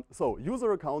 So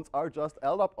user accounts are just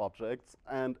LDAP objects,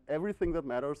 and everything that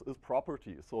matters is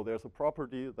property. So there's a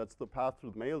property that's the path to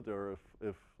the mail there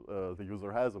if the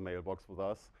user has a mailbox with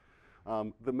us.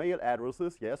 The mail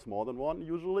addresses, yes, more than one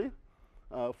usually.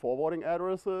 Forwarding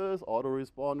addresses,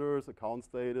 autoresponders, account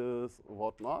status,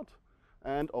 whatnot.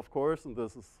 And of course, and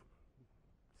this is,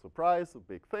 surprise, a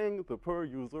big thing, the per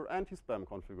user anti-spam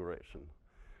configuration.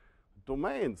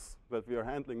 Domains that we are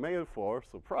handling mail for,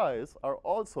 surprise, are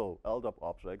also LDAP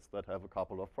objects that have a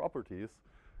couple of properties,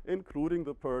 including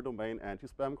the per domain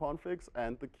anti-spam configs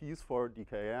and the keys for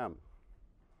DKIM.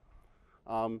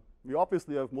 We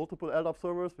obviously have multiple LDAP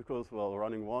servers because, well,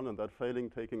 running one and that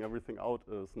failing, taking everything out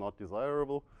is not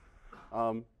desirable.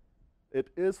 It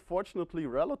is fortunately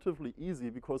relatively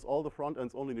easy because all the front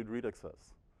ends only need read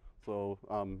access. So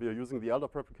we are using the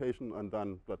LDAP replication, and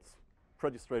then that's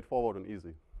pretty straightforward and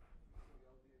easy.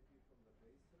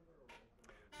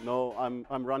 No,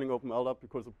 I'm running OpenLDAP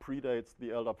because it predates the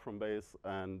LDAP from base,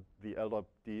 and the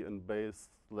LDAP-D in base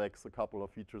lacks a couple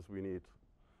of features we need.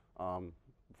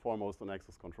 Foremost, an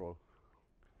access control.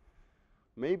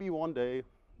 Maybe one day,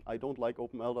 I don't like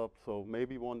OpenLDAP, so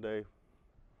maybe one day,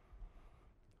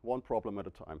 one problem at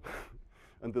a time.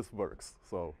 And this works,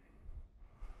 so.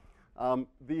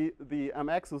 The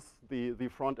MXs, the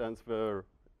front ends where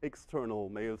external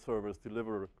mail servers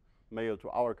deliver mail to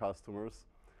our customers.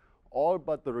 All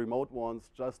but the remote ones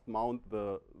just mount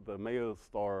the mail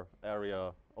store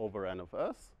area over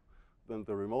NFS. Then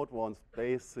the remote ones,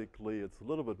 basically, it's a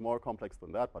little bit more complex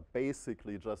than that, but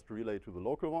basically just relay to the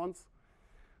local ones.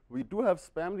 We do have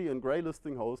spamd and gray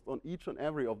listing hosts on each and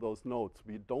every of those nodes.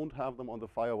 We don't have them on the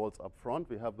firewalls up front.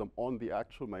 We have them on the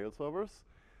actual mail servers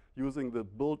using the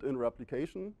built-in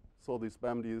replication. So the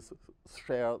spamds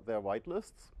share their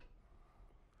whitelists.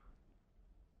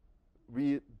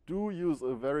 We do use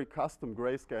a very custom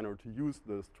gray scanner to use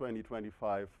this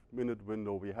 20-25 minute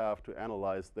window we have to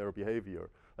analyze their behavior.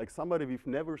 Like somebody we've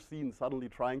never seen suddenly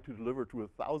trying to deliver to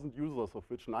 1,000 users, of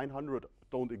which 900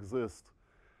 don't exist.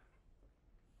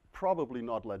 Probably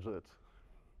not legit.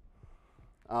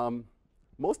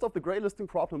 Most of the gray listing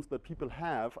problems that people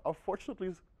have are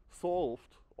fortunately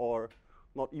solved or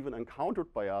not even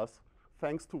encountered by us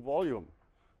thanks to volume.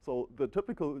 So the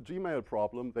typical Gmail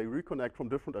problem, they reconnect from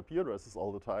different IP addresses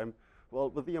all the time.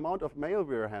 Well, with the amount of mail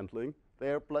we're handling,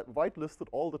 they're whitelisted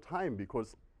all the time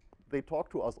because they talk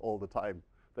to us all the time.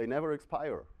 They never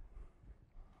expire.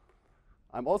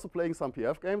 I'm also playing some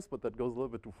PF games, but that goes a little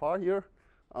bit too far here.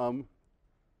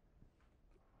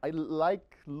 I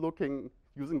like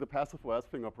using the passive OS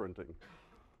fingerprinting.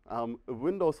 A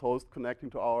Windows host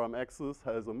connecting to our MXs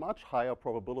has a much higher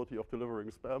probability of delivering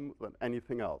spam than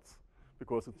anything else,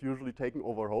 because it's usually taking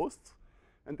over hosts,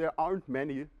 and there aren't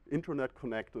many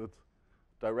internet-connected,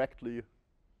 directly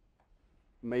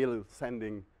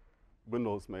mail-sending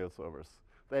Windows mail servers.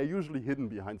 They're usually hidden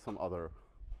behind some other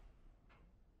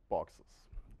boxes.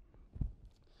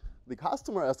 The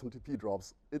customer SMTP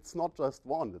drops, it's not just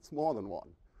one, it's more than one.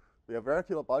 We have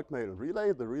regular bulk mail and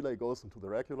relay. The relay goes into the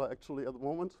regular, actually, at the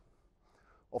moment.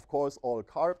 Of course, all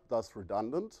carp, thus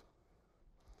redundant.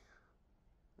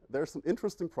 There's an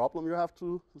interesting problem you have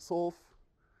to solve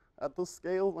at this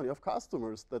scale when you have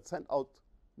customers that send out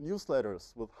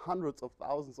newsletters with hundreds of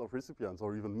thousands of recipients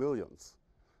or even millions.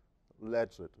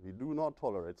 Legit. We do not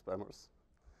tolerate spammers.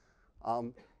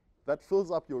 That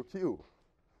fills up your queue.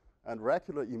 And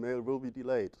regular email will be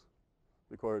delayed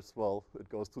because, well, it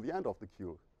goes to the end of the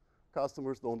queue.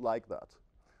 Customers don't like that.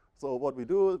 So what we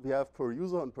do, we have per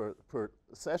user and per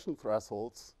session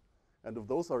thresholds. And if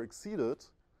those are exceeded,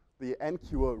 the end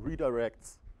queuer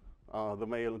redirects the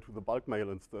mail into the bulk mail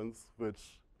instance,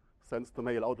 which sends the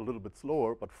mail out a little bit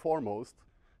slower, but foremost,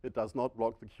 it does not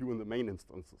block the queue in the main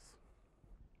instances.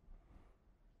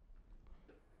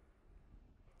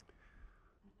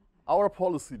 Our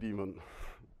policy daemon.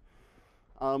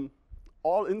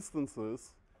 All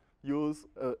instances use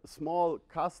a small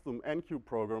custom enqueue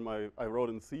program I wrote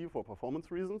in C for performance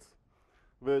reasons,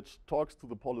 which talks to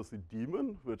the policy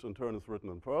daemon, which in turn is written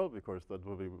in Perl, because that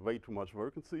will be way too much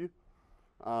work in C.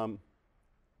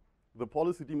 The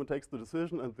policy daemon takes the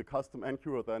decision, and the custom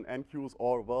enqueuer then enqueues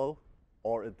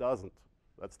or it doesn't.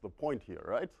 That's the point here,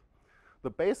 right? The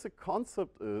basic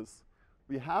concept is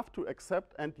we have to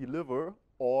accept and deliver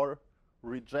or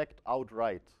reject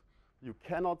outright. You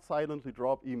cannot silently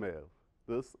drop email.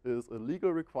 This is a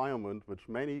legal requirement, which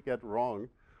many get wrong.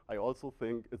 I also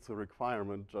think it's a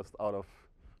requirement just out of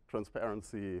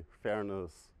transparency,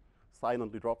 fairness.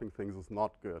 Silently dropping things is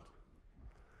not good.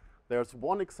 There's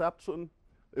one exception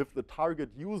if the target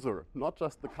user, not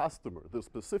just the customer, the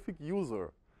specific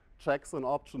user, checks an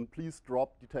option, please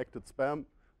drop detected spam,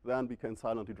 then we can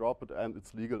silently drop it and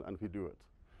it's legal and we do it.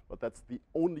 But that's the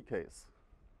only case.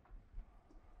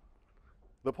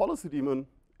 The policy daemon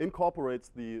incorporates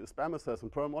the spam assess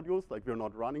and Perl modules, like we're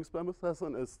not running spam assess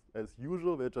and as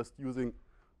usual, we're just using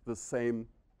the same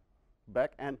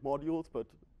back-end modules, but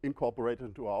incorporated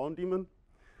into our own daemon.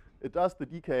 It does the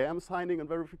DKIM signing and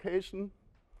verification.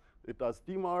 It does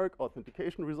DMARC,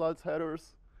 authentication results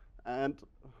headers, and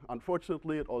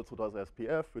unfortunately, it also does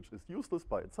SPF, which is useless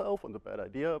by itself and a bad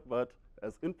idea, but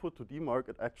as input to DMARC,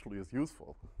 it actually is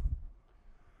useful.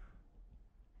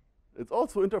 It's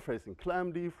also interfacing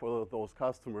ClamD for those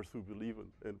customers who believe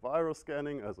in virus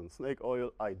scanning, as in snake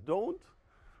oil. I don't,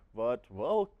 but,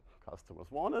 well, customers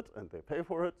want it, and they pay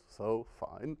for it, so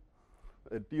fine.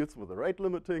 It deals with the rate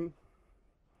limiting.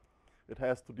 It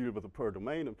has to deal with the per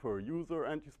domain and per user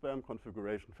anti-spam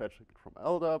configuration, fetching it from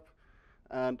LDAP.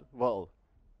 And, well,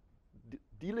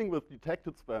 dealing with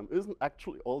detected spam isn't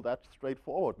actually all that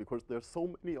straightforward because there's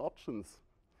so many options.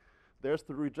 There's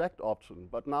the reject option,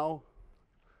 but now,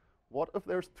 what if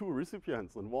there's two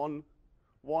recipients and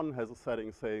one has a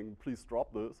setting saying, please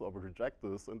drop this or reject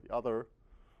this, and the other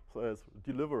says,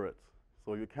 deliver it.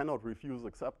 So you cannot refuse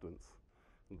acceptance.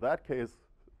 In that case,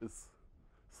 it's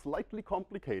slightly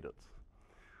complicated.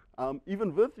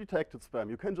 Even with detected spam,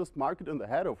 you can just mark it in the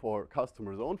header for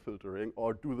customer's own filtering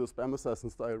or do the spam assassin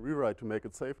style rewrite to make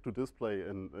it safe to display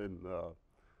in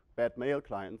bad mail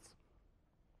clients.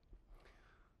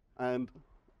 And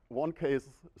one case,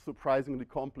 surprisingly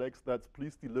complex, that's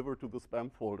please deliver to the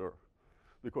spam folder.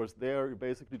 Because there you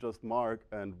basically just mark,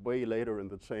 and way later in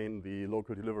the chain, the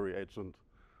local delivery agent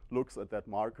looks at that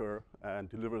marker and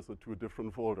delivers it to a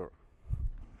different folder.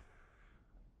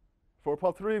 For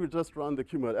POP3, we just run the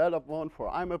QML LDAP one.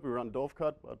 For IMAP, we run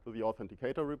Dovecut, but with the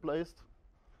authenticator replaced.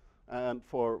 And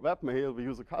for webmail, we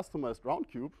use a customized round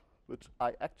cube, which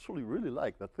I actually really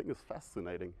like. That thing is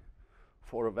fascinating.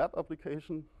 For a web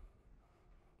application,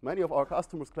 many of our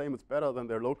customers claim it's better than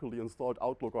their locally installed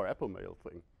Outlook or Apple Mail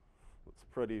thing. It's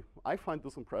pretty, I find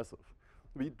this impressive.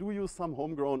 We do use some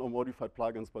homegrown or modified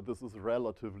plugins, but this is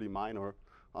relatively minor.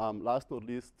 Last not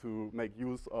least, to make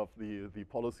use of the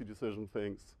policy decision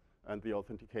things and the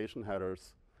authentication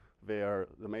headers, where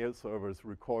the mail servers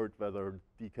record whether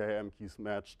DKIM keys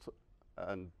matched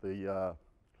and the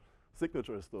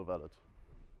signature is still valid.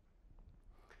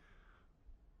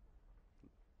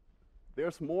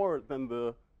 There's more than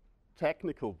the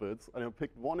technical bits. I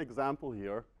picked one example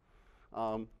here.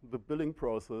 The billing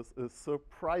process is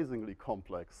surprisingly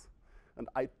complex. And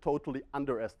I totally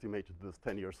underestimated this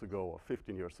 10 years ago or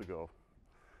 15 years ago.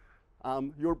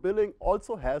 Your billing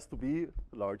also has to be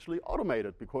largely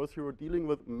automated because you're dealing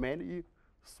with many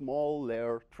small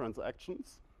layer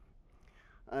transactions.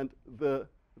 And the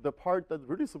part that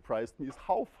really surprised me is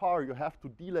how far you have to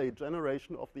delay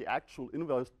generation of the actual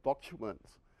invoice document.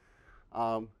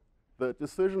 The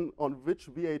decision on which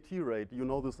VAT rate, you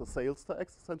know this is sales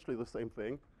tax, essentially the same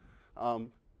thing.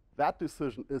 That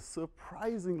decision is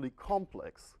surprisingly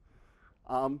complex.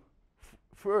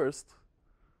 First,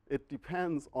 it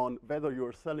depends on whether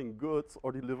you're selling goods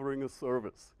or delivering a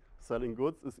service. Selling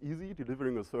goods is easy,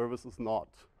 delivering a service is not.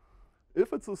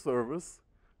 If it's a service,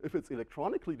 if it's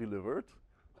electronically delivered,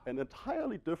 an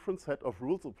entirely different set of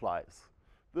rules applies.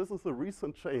 This is a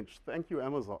recent change. Thank you,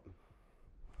 Amazon.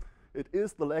 It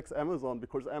is the Lex Amazon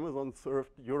because Amazon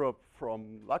served Europe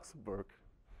from Luxembourg.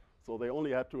 So they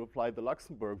only had to apply the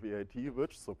Luxembourg VAT,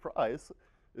 which, surprise,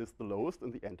 is the lowest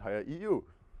in the entire EU.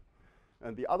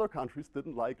 And the other countries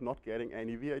didn't like not getting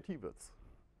any VAT bits.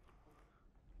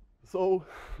 So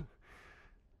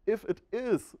if it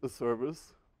is a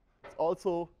service, it's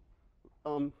also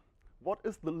what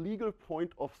is the legal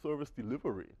point of service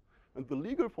delivery? And the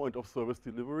legal point of service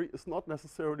delivery is not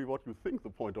necessarily what you think the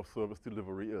point of service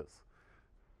delivery is.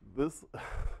 This,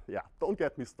 yeah, don't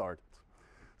get me started.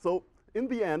 So in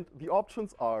the end, the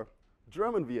options are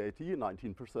German VAT,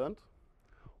 19%,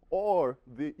 or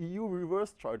the EU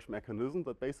reverse charge mechanism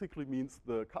that basically means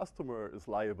the customer is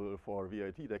liable for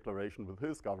VAT declaration with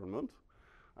his government,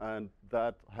 and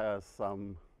that has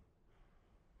some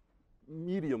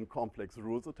medium complex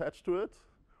rules attached to it.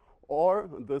 Or,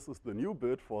 and this is the new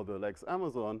bit for the Lex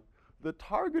Amazon, the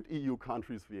target EU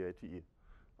countries VAT.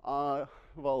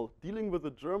 Well, dealing with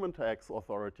the German tax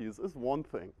authorities is one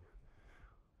thing.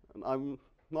 And I'm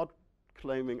not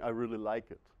claiming I really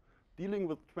like it. Dealing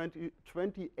with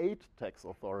 28 tax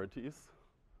authorities,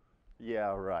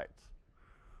 yeah, right.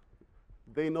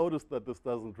 They noticed that this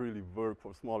doesn't really work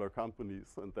for smaller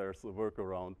companies, and there's a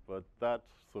workaround, but that,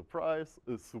 surprise,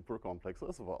 is super complex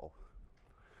as well.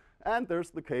 And there's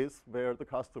the case where the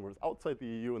customer is outside the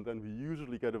EU, and then we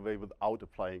usually get away without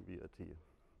applying VAT.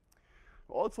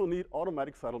 We also need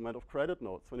automatic settlement of credit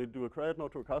notes. When you do a credit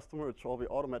note to a customer, it shall be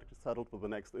automatically settled with the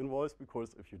next invoice,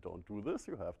 because if you don't do this,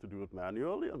 you have to do it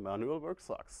manually, and manual work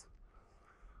sucks.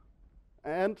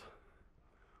 And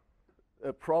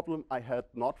a problem I had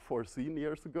not foreseen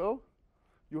years ago,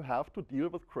 you have to deal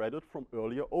with credit from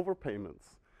earlier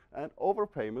overpayments. And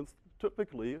overpayments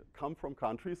typically come from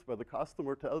countries where the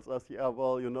customer tells us, yeah,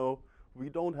 well, you know, we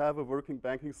don't have a working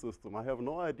banking system. I have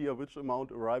no idea which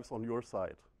amount arrives on your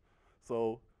side.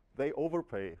 So they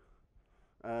overpay.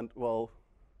 And, well,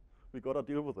 we got to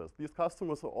deal with this. These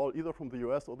customers are all either from the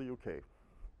US or the UK.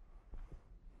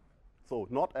 So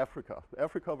not Africa.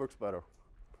 Africa works better.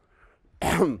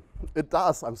 It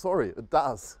does, I'm sorry, it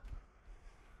does.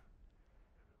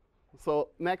 So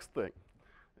next thing.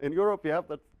 In Europe, we have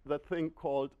that thing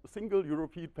called Single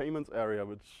European Payments Area,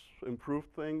 which improved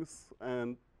things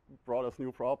and brought us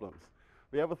new problems.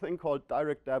 We have a thing called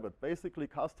direct debit. Basically,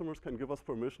 customers can give us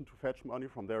permission to fetch money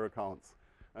from their accounts.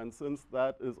 And since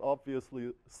that is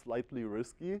obviously slightly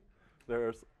risky,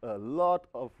 there's a lot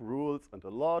of rules and a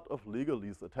lot of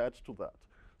legalese attached to that.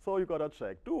 So you gotta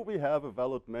check, do we have a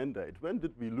valid mandate? When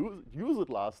did we use it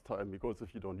last time? Because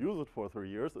if you don't use it for 3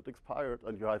 years, it expired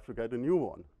and you have to get a new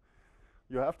one.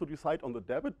 You have to decide on the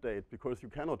debit date, because you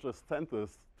cannot just send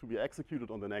this to be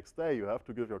executed on the next day. You have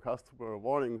to give your customer a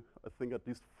warning, I think at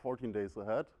least 14 days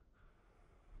ahead.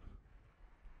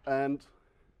 And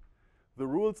the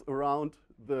rules around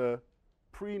the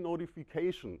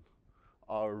pre-notification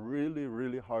are really,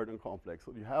 really hard and complex.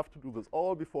 So you have to do this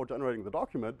all before generating the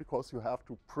document, because you have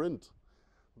to print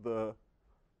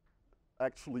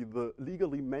actually the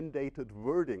legally mandated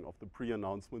wording of the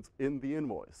pre-announcements in the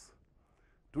invoice.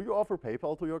 Do you offer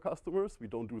PayPal to your customers? We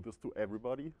don't do this to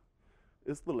everybody.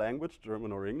 Is the language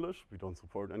German or English? We don't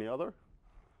support any other.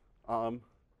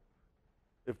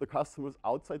 If the customer's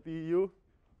outside the EU,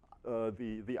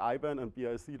 the IBAN and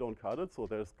BIC don't cut it, so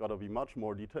there's gotta be much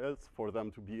more details for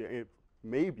them to be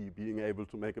maybe being able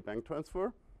to make a bank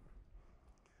transfer.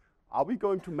 Are we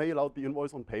going to mail out the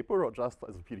invoice on paper or just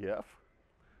as a PDF?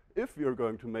 If we are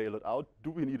going to mail it out,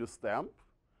 do we need a stamp?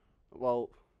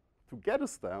 Well, to get a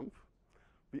stamp,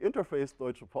 we interface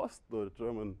Deutsche Post, the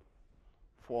German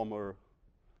former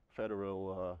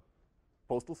federal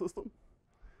postal system.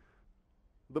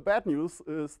 The bad news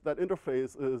is that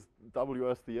interface is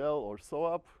WSDL or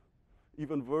SOAP.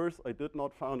 Even worse, I did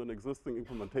not find an existing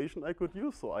implementation I could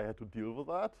use, so I had to deal with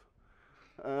that.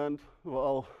 And,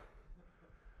 well,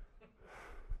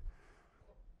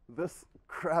 this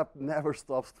crap never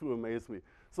stops to amaze me.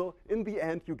 So in the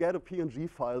end, you get a PNG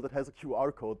file that has a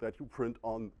QR code that you print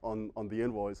on the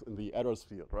invoice in the address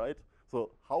field, right?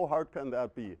 So how hard can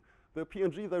that be? The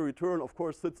PNG they return, of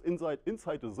course, sits inside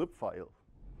a zip file.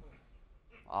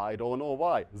 I don't know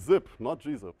why. Zip, not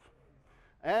gzip.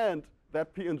 And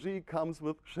that PNG comes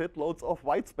with shitloads of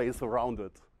white space around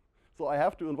it. So I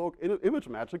have to invoke image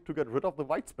magic to get rid of the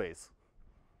white space.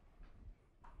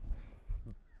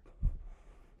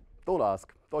 Don't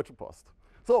ask, Deutsche Post.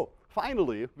 So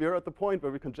finally, we're at the point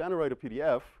where we can generate a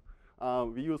PDF.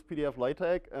 We use PDF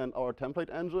LaTeX and our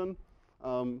template engine.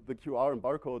 The QR and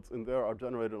barcodes in there are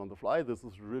generated on the fly. This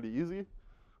is really easy.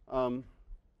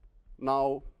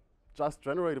 Now, just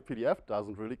generate a PDF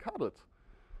doesn't really cut it.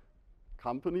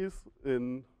 Companies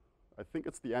in, I think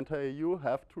it's the anti-EU,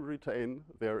 have to retain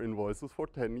their invoices for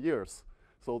 10 years.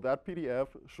 So that PDF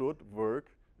should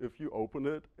work if you open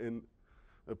it in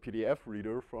a PDF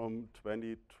reader from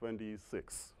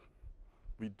 2026.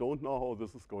 We don't know how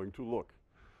this is going to look.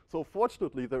 So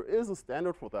fortunately, there is a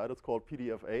standard for that. It's called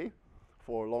PDFA,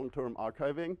 for long-term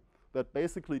archiving, that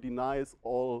basically denies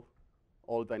all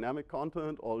dynamic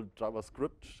content, all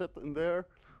JavaScript shit in there,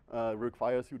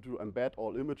 requires you to embed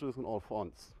all images and all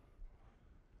fonts.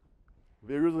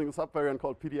 We're using a subvariant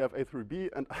called PDFA3B,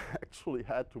 and I actually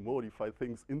had to modify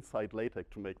things inside LaTeX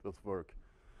to make this work.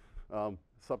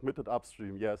 Submitted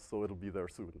upstream, yes, so it'll be there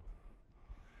soon.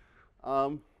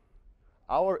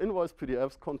 Our invoice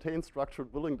PDFs contain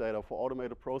structured billing data for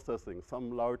automated processing.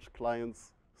 Some large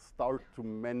clients start to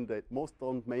mandate, most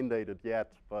don't mandate it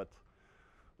yet, but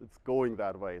it's going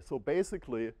that way. So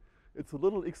basically, it's a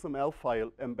little XML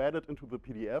file embedded into the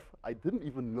PDF. I didn't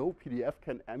even know PDF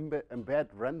can embed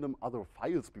random other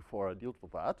files before I dealt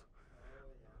with that.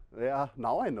 Yeah,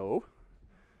 now I know.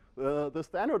 The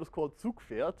standard is called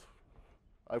Zugpferd.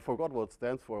 I forgot what it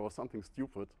stands for, it was something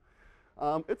stupid.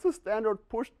 It's a standard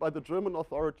pushed by the German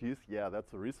authorities. Yeah,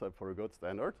 that's a recipe for a good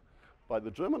standard. By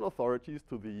the German authorities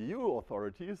to the EU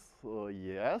authorities,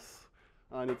 yes.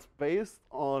 And it's based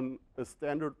on a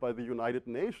standard by the United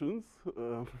Nations.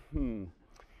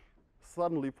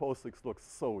 Suddenly POSIX looks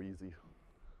so easy.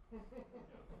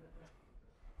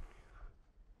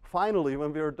 Finally,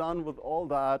 when we are done with all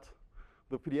that,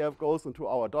 the PDF goes into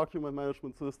our document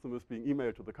management system, is being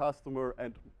emailed to the customer,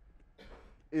 and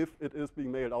if it is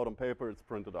being mailed out on paper, it's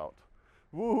printed out.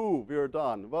 Woohoo, we are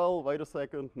done. Well, wait a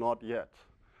second, not yet.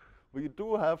 We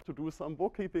do have to do some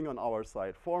bookkeeping on our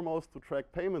side, foremost to track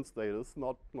payment status,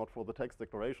 not for the tax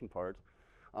declaration part.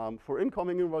 For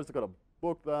incoming invoices, you gotta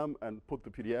book them and put the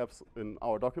PDFs in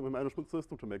our document management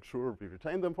system to make sure we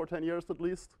retain them for 10 years at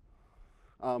least.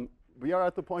 We are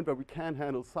at the point where we can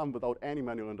handle some without any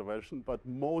manual intervention, but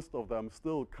most of them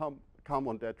still come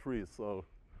on dead trees, so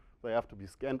they have to be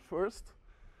scanned first.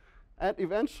 And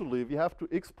eventually, we have to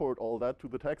export all that to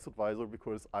the tax advisor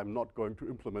because I'm not going to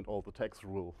implement all the tax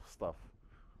rule stuff.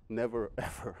 Never,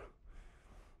 ever.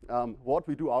 What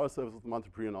we do ourselves is the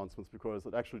monthly pre-announcements because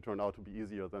it actually turned out to be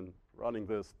easier than running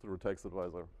this through tax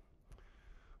advisor.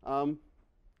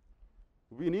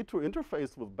 We need to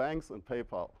interface with banks and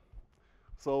PayPal.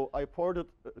 So I ported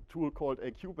a tool called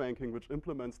AQ Banking, which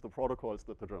implements the protocols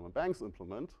that the German banks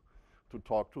implement to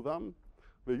talk to them.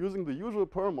 We're using the usual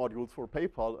Perl modules for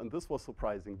PayPal, and this was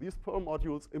surprising. These Perl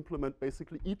modules implement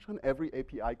basically each and every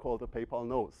API call that PayPal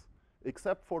knows,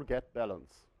 except for get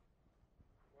balance.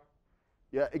 What?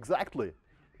 Yeah, exactly.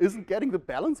 Isn't getting the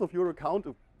balance of your account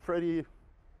a pretty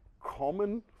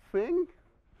common thing?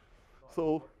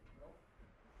 So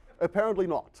apparently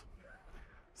not.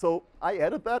 So I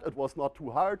added that, it was not too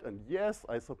hard, and yes,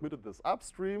 I submitted this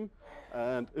upstream,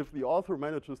 and if the author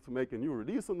manages to make a new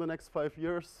release in the next 5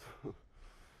 years,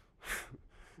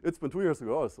 it's been 2 years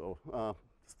ago, so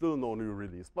still no new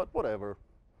release, but whatever.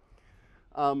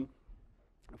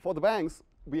 For the banks,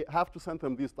 we have to send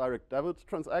them these direct debit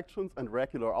transactions and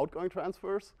regular outgoing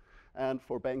transfers, and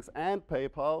for banks and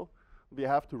PayPal, we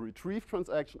have to retrieve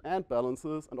transaction and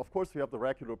balances, and of course we have the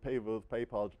regular pay with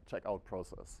PayPal checkout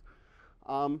process.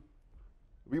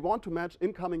 We want to match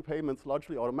incoming payments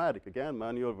largely automatic. Again,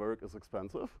 manual work is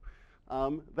expensive.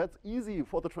 That's easy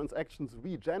for the transactions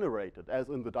we generated, as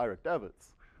in the direct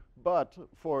debits. But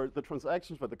for the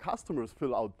transactions where the customers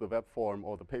fill out the web form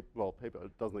or the paper, well, paper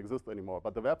doesn't exist anymore,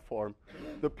 but the web form,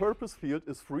 the purpose field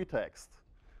is free text.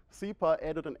 SEPA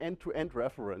added an end-to-end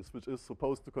reference, which is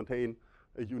supposed to contain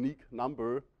a unique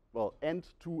number, well,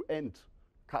 end-to-end.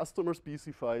 Customer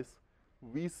specifies,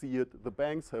 we see it, the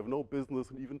banks have no business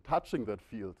in even touching that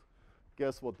field.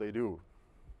 Guess what they do?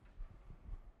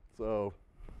 So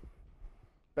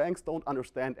banks don't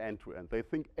understand end-to-end. They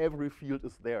think every field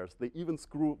is theirs. They even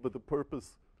screw with the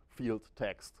purpose field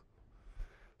text.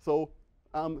 So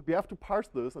we have to parse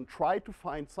this and try to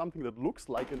find something that looks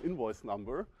like an invoice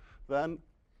number, then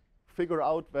figure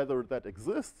out whether that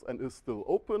exists and is still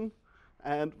open,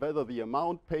 and whether the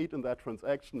amount paid in that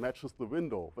transaction matches the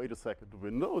window. Wait a second, the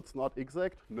window, it's not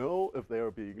exact. No, if they are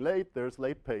being late, there's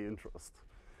late pay interest.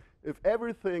 If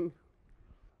everything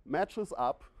matches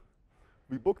up,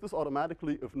 we book this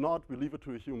automatically. If not, we leave it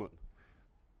to a human.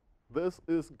 This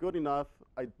is good enough.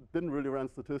 I didn't really run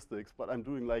statistics, but I'm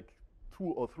doing like 2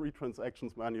 or 3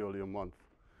 transactions manually a month.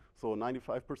 So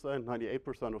 95%,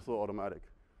 98% or so automatic.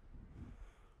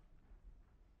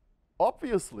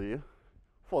 Obviously,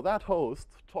 for that host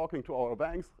talking to our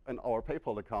banks and our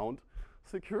PayPal account,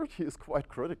 security is quite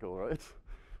critical, right? If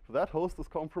that host is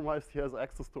compromised, he has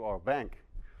access to our bank,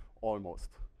 almost.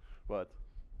 But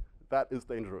that is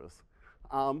dangerous.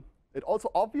 It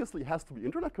also obviously has to be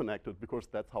internet connected because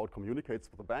that's how it communicates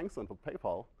with the banks and with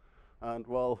PayPal. And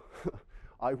well,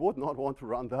 I would not want to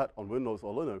run that on Windows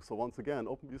or Linux. So once again,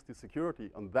 OpenBSD security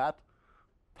on that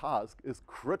task is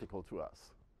critical to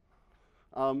us.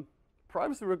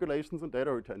 Privacy regulations and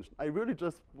data retention. I really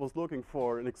just was looking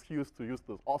for an excuse to use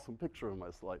this awesome picture in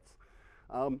my slides.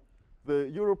 The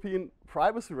European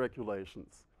privacy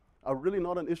regulations are really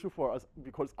not an issue for us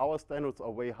because our standards are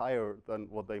way higher than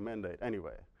what they mandate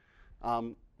anyway.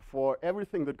 For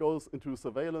everything that goes into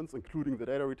surveillance, including the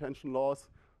data retention laws,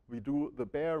 we do the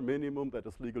bare minimum that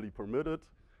is legally permitted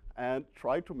and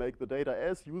try to make the data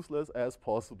as useless as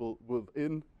possible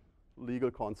within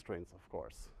legal constraints, of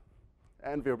course.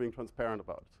 And we're being transparent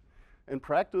about it. In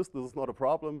practice, this is not a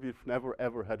problem. We've never,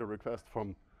 ever had a request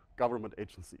from government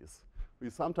agencies. We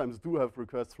sometimes do have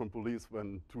requests from police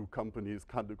when two companies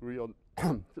can't agree on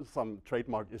some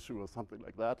trademark issue or something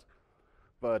like that.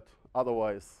 But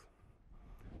otherwise,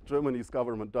 Germany's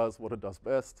government does what it does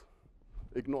best,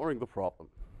 ignoring the problem.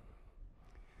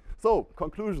 So,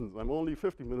 conclusions. I'm only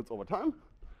 50 minutes over time.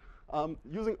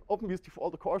 Using OpenBSD for all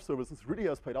the core services really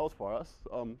has paid out for us.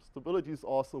 Stability is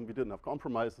awesome. We didn't have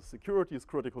compromises. Security is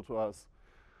critical to us.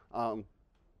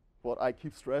 What I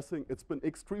keep stressing, it's been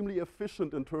extremely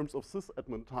efficient in terms of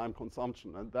sysadmin time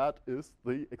consumption, and that is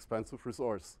the expensive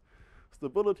resource.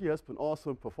 Stability has been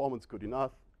awesome. Performance good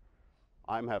enough.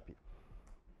 I'm happy.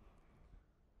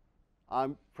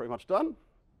 I'm pretty much done.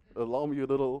 Allow me a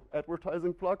little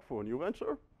advertising plug for a new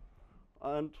venture.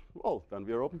 And, well, then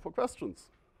we are open for questions.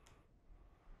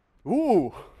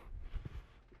 Ooh.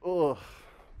 Ugh.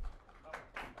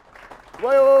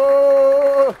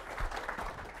 Whoa.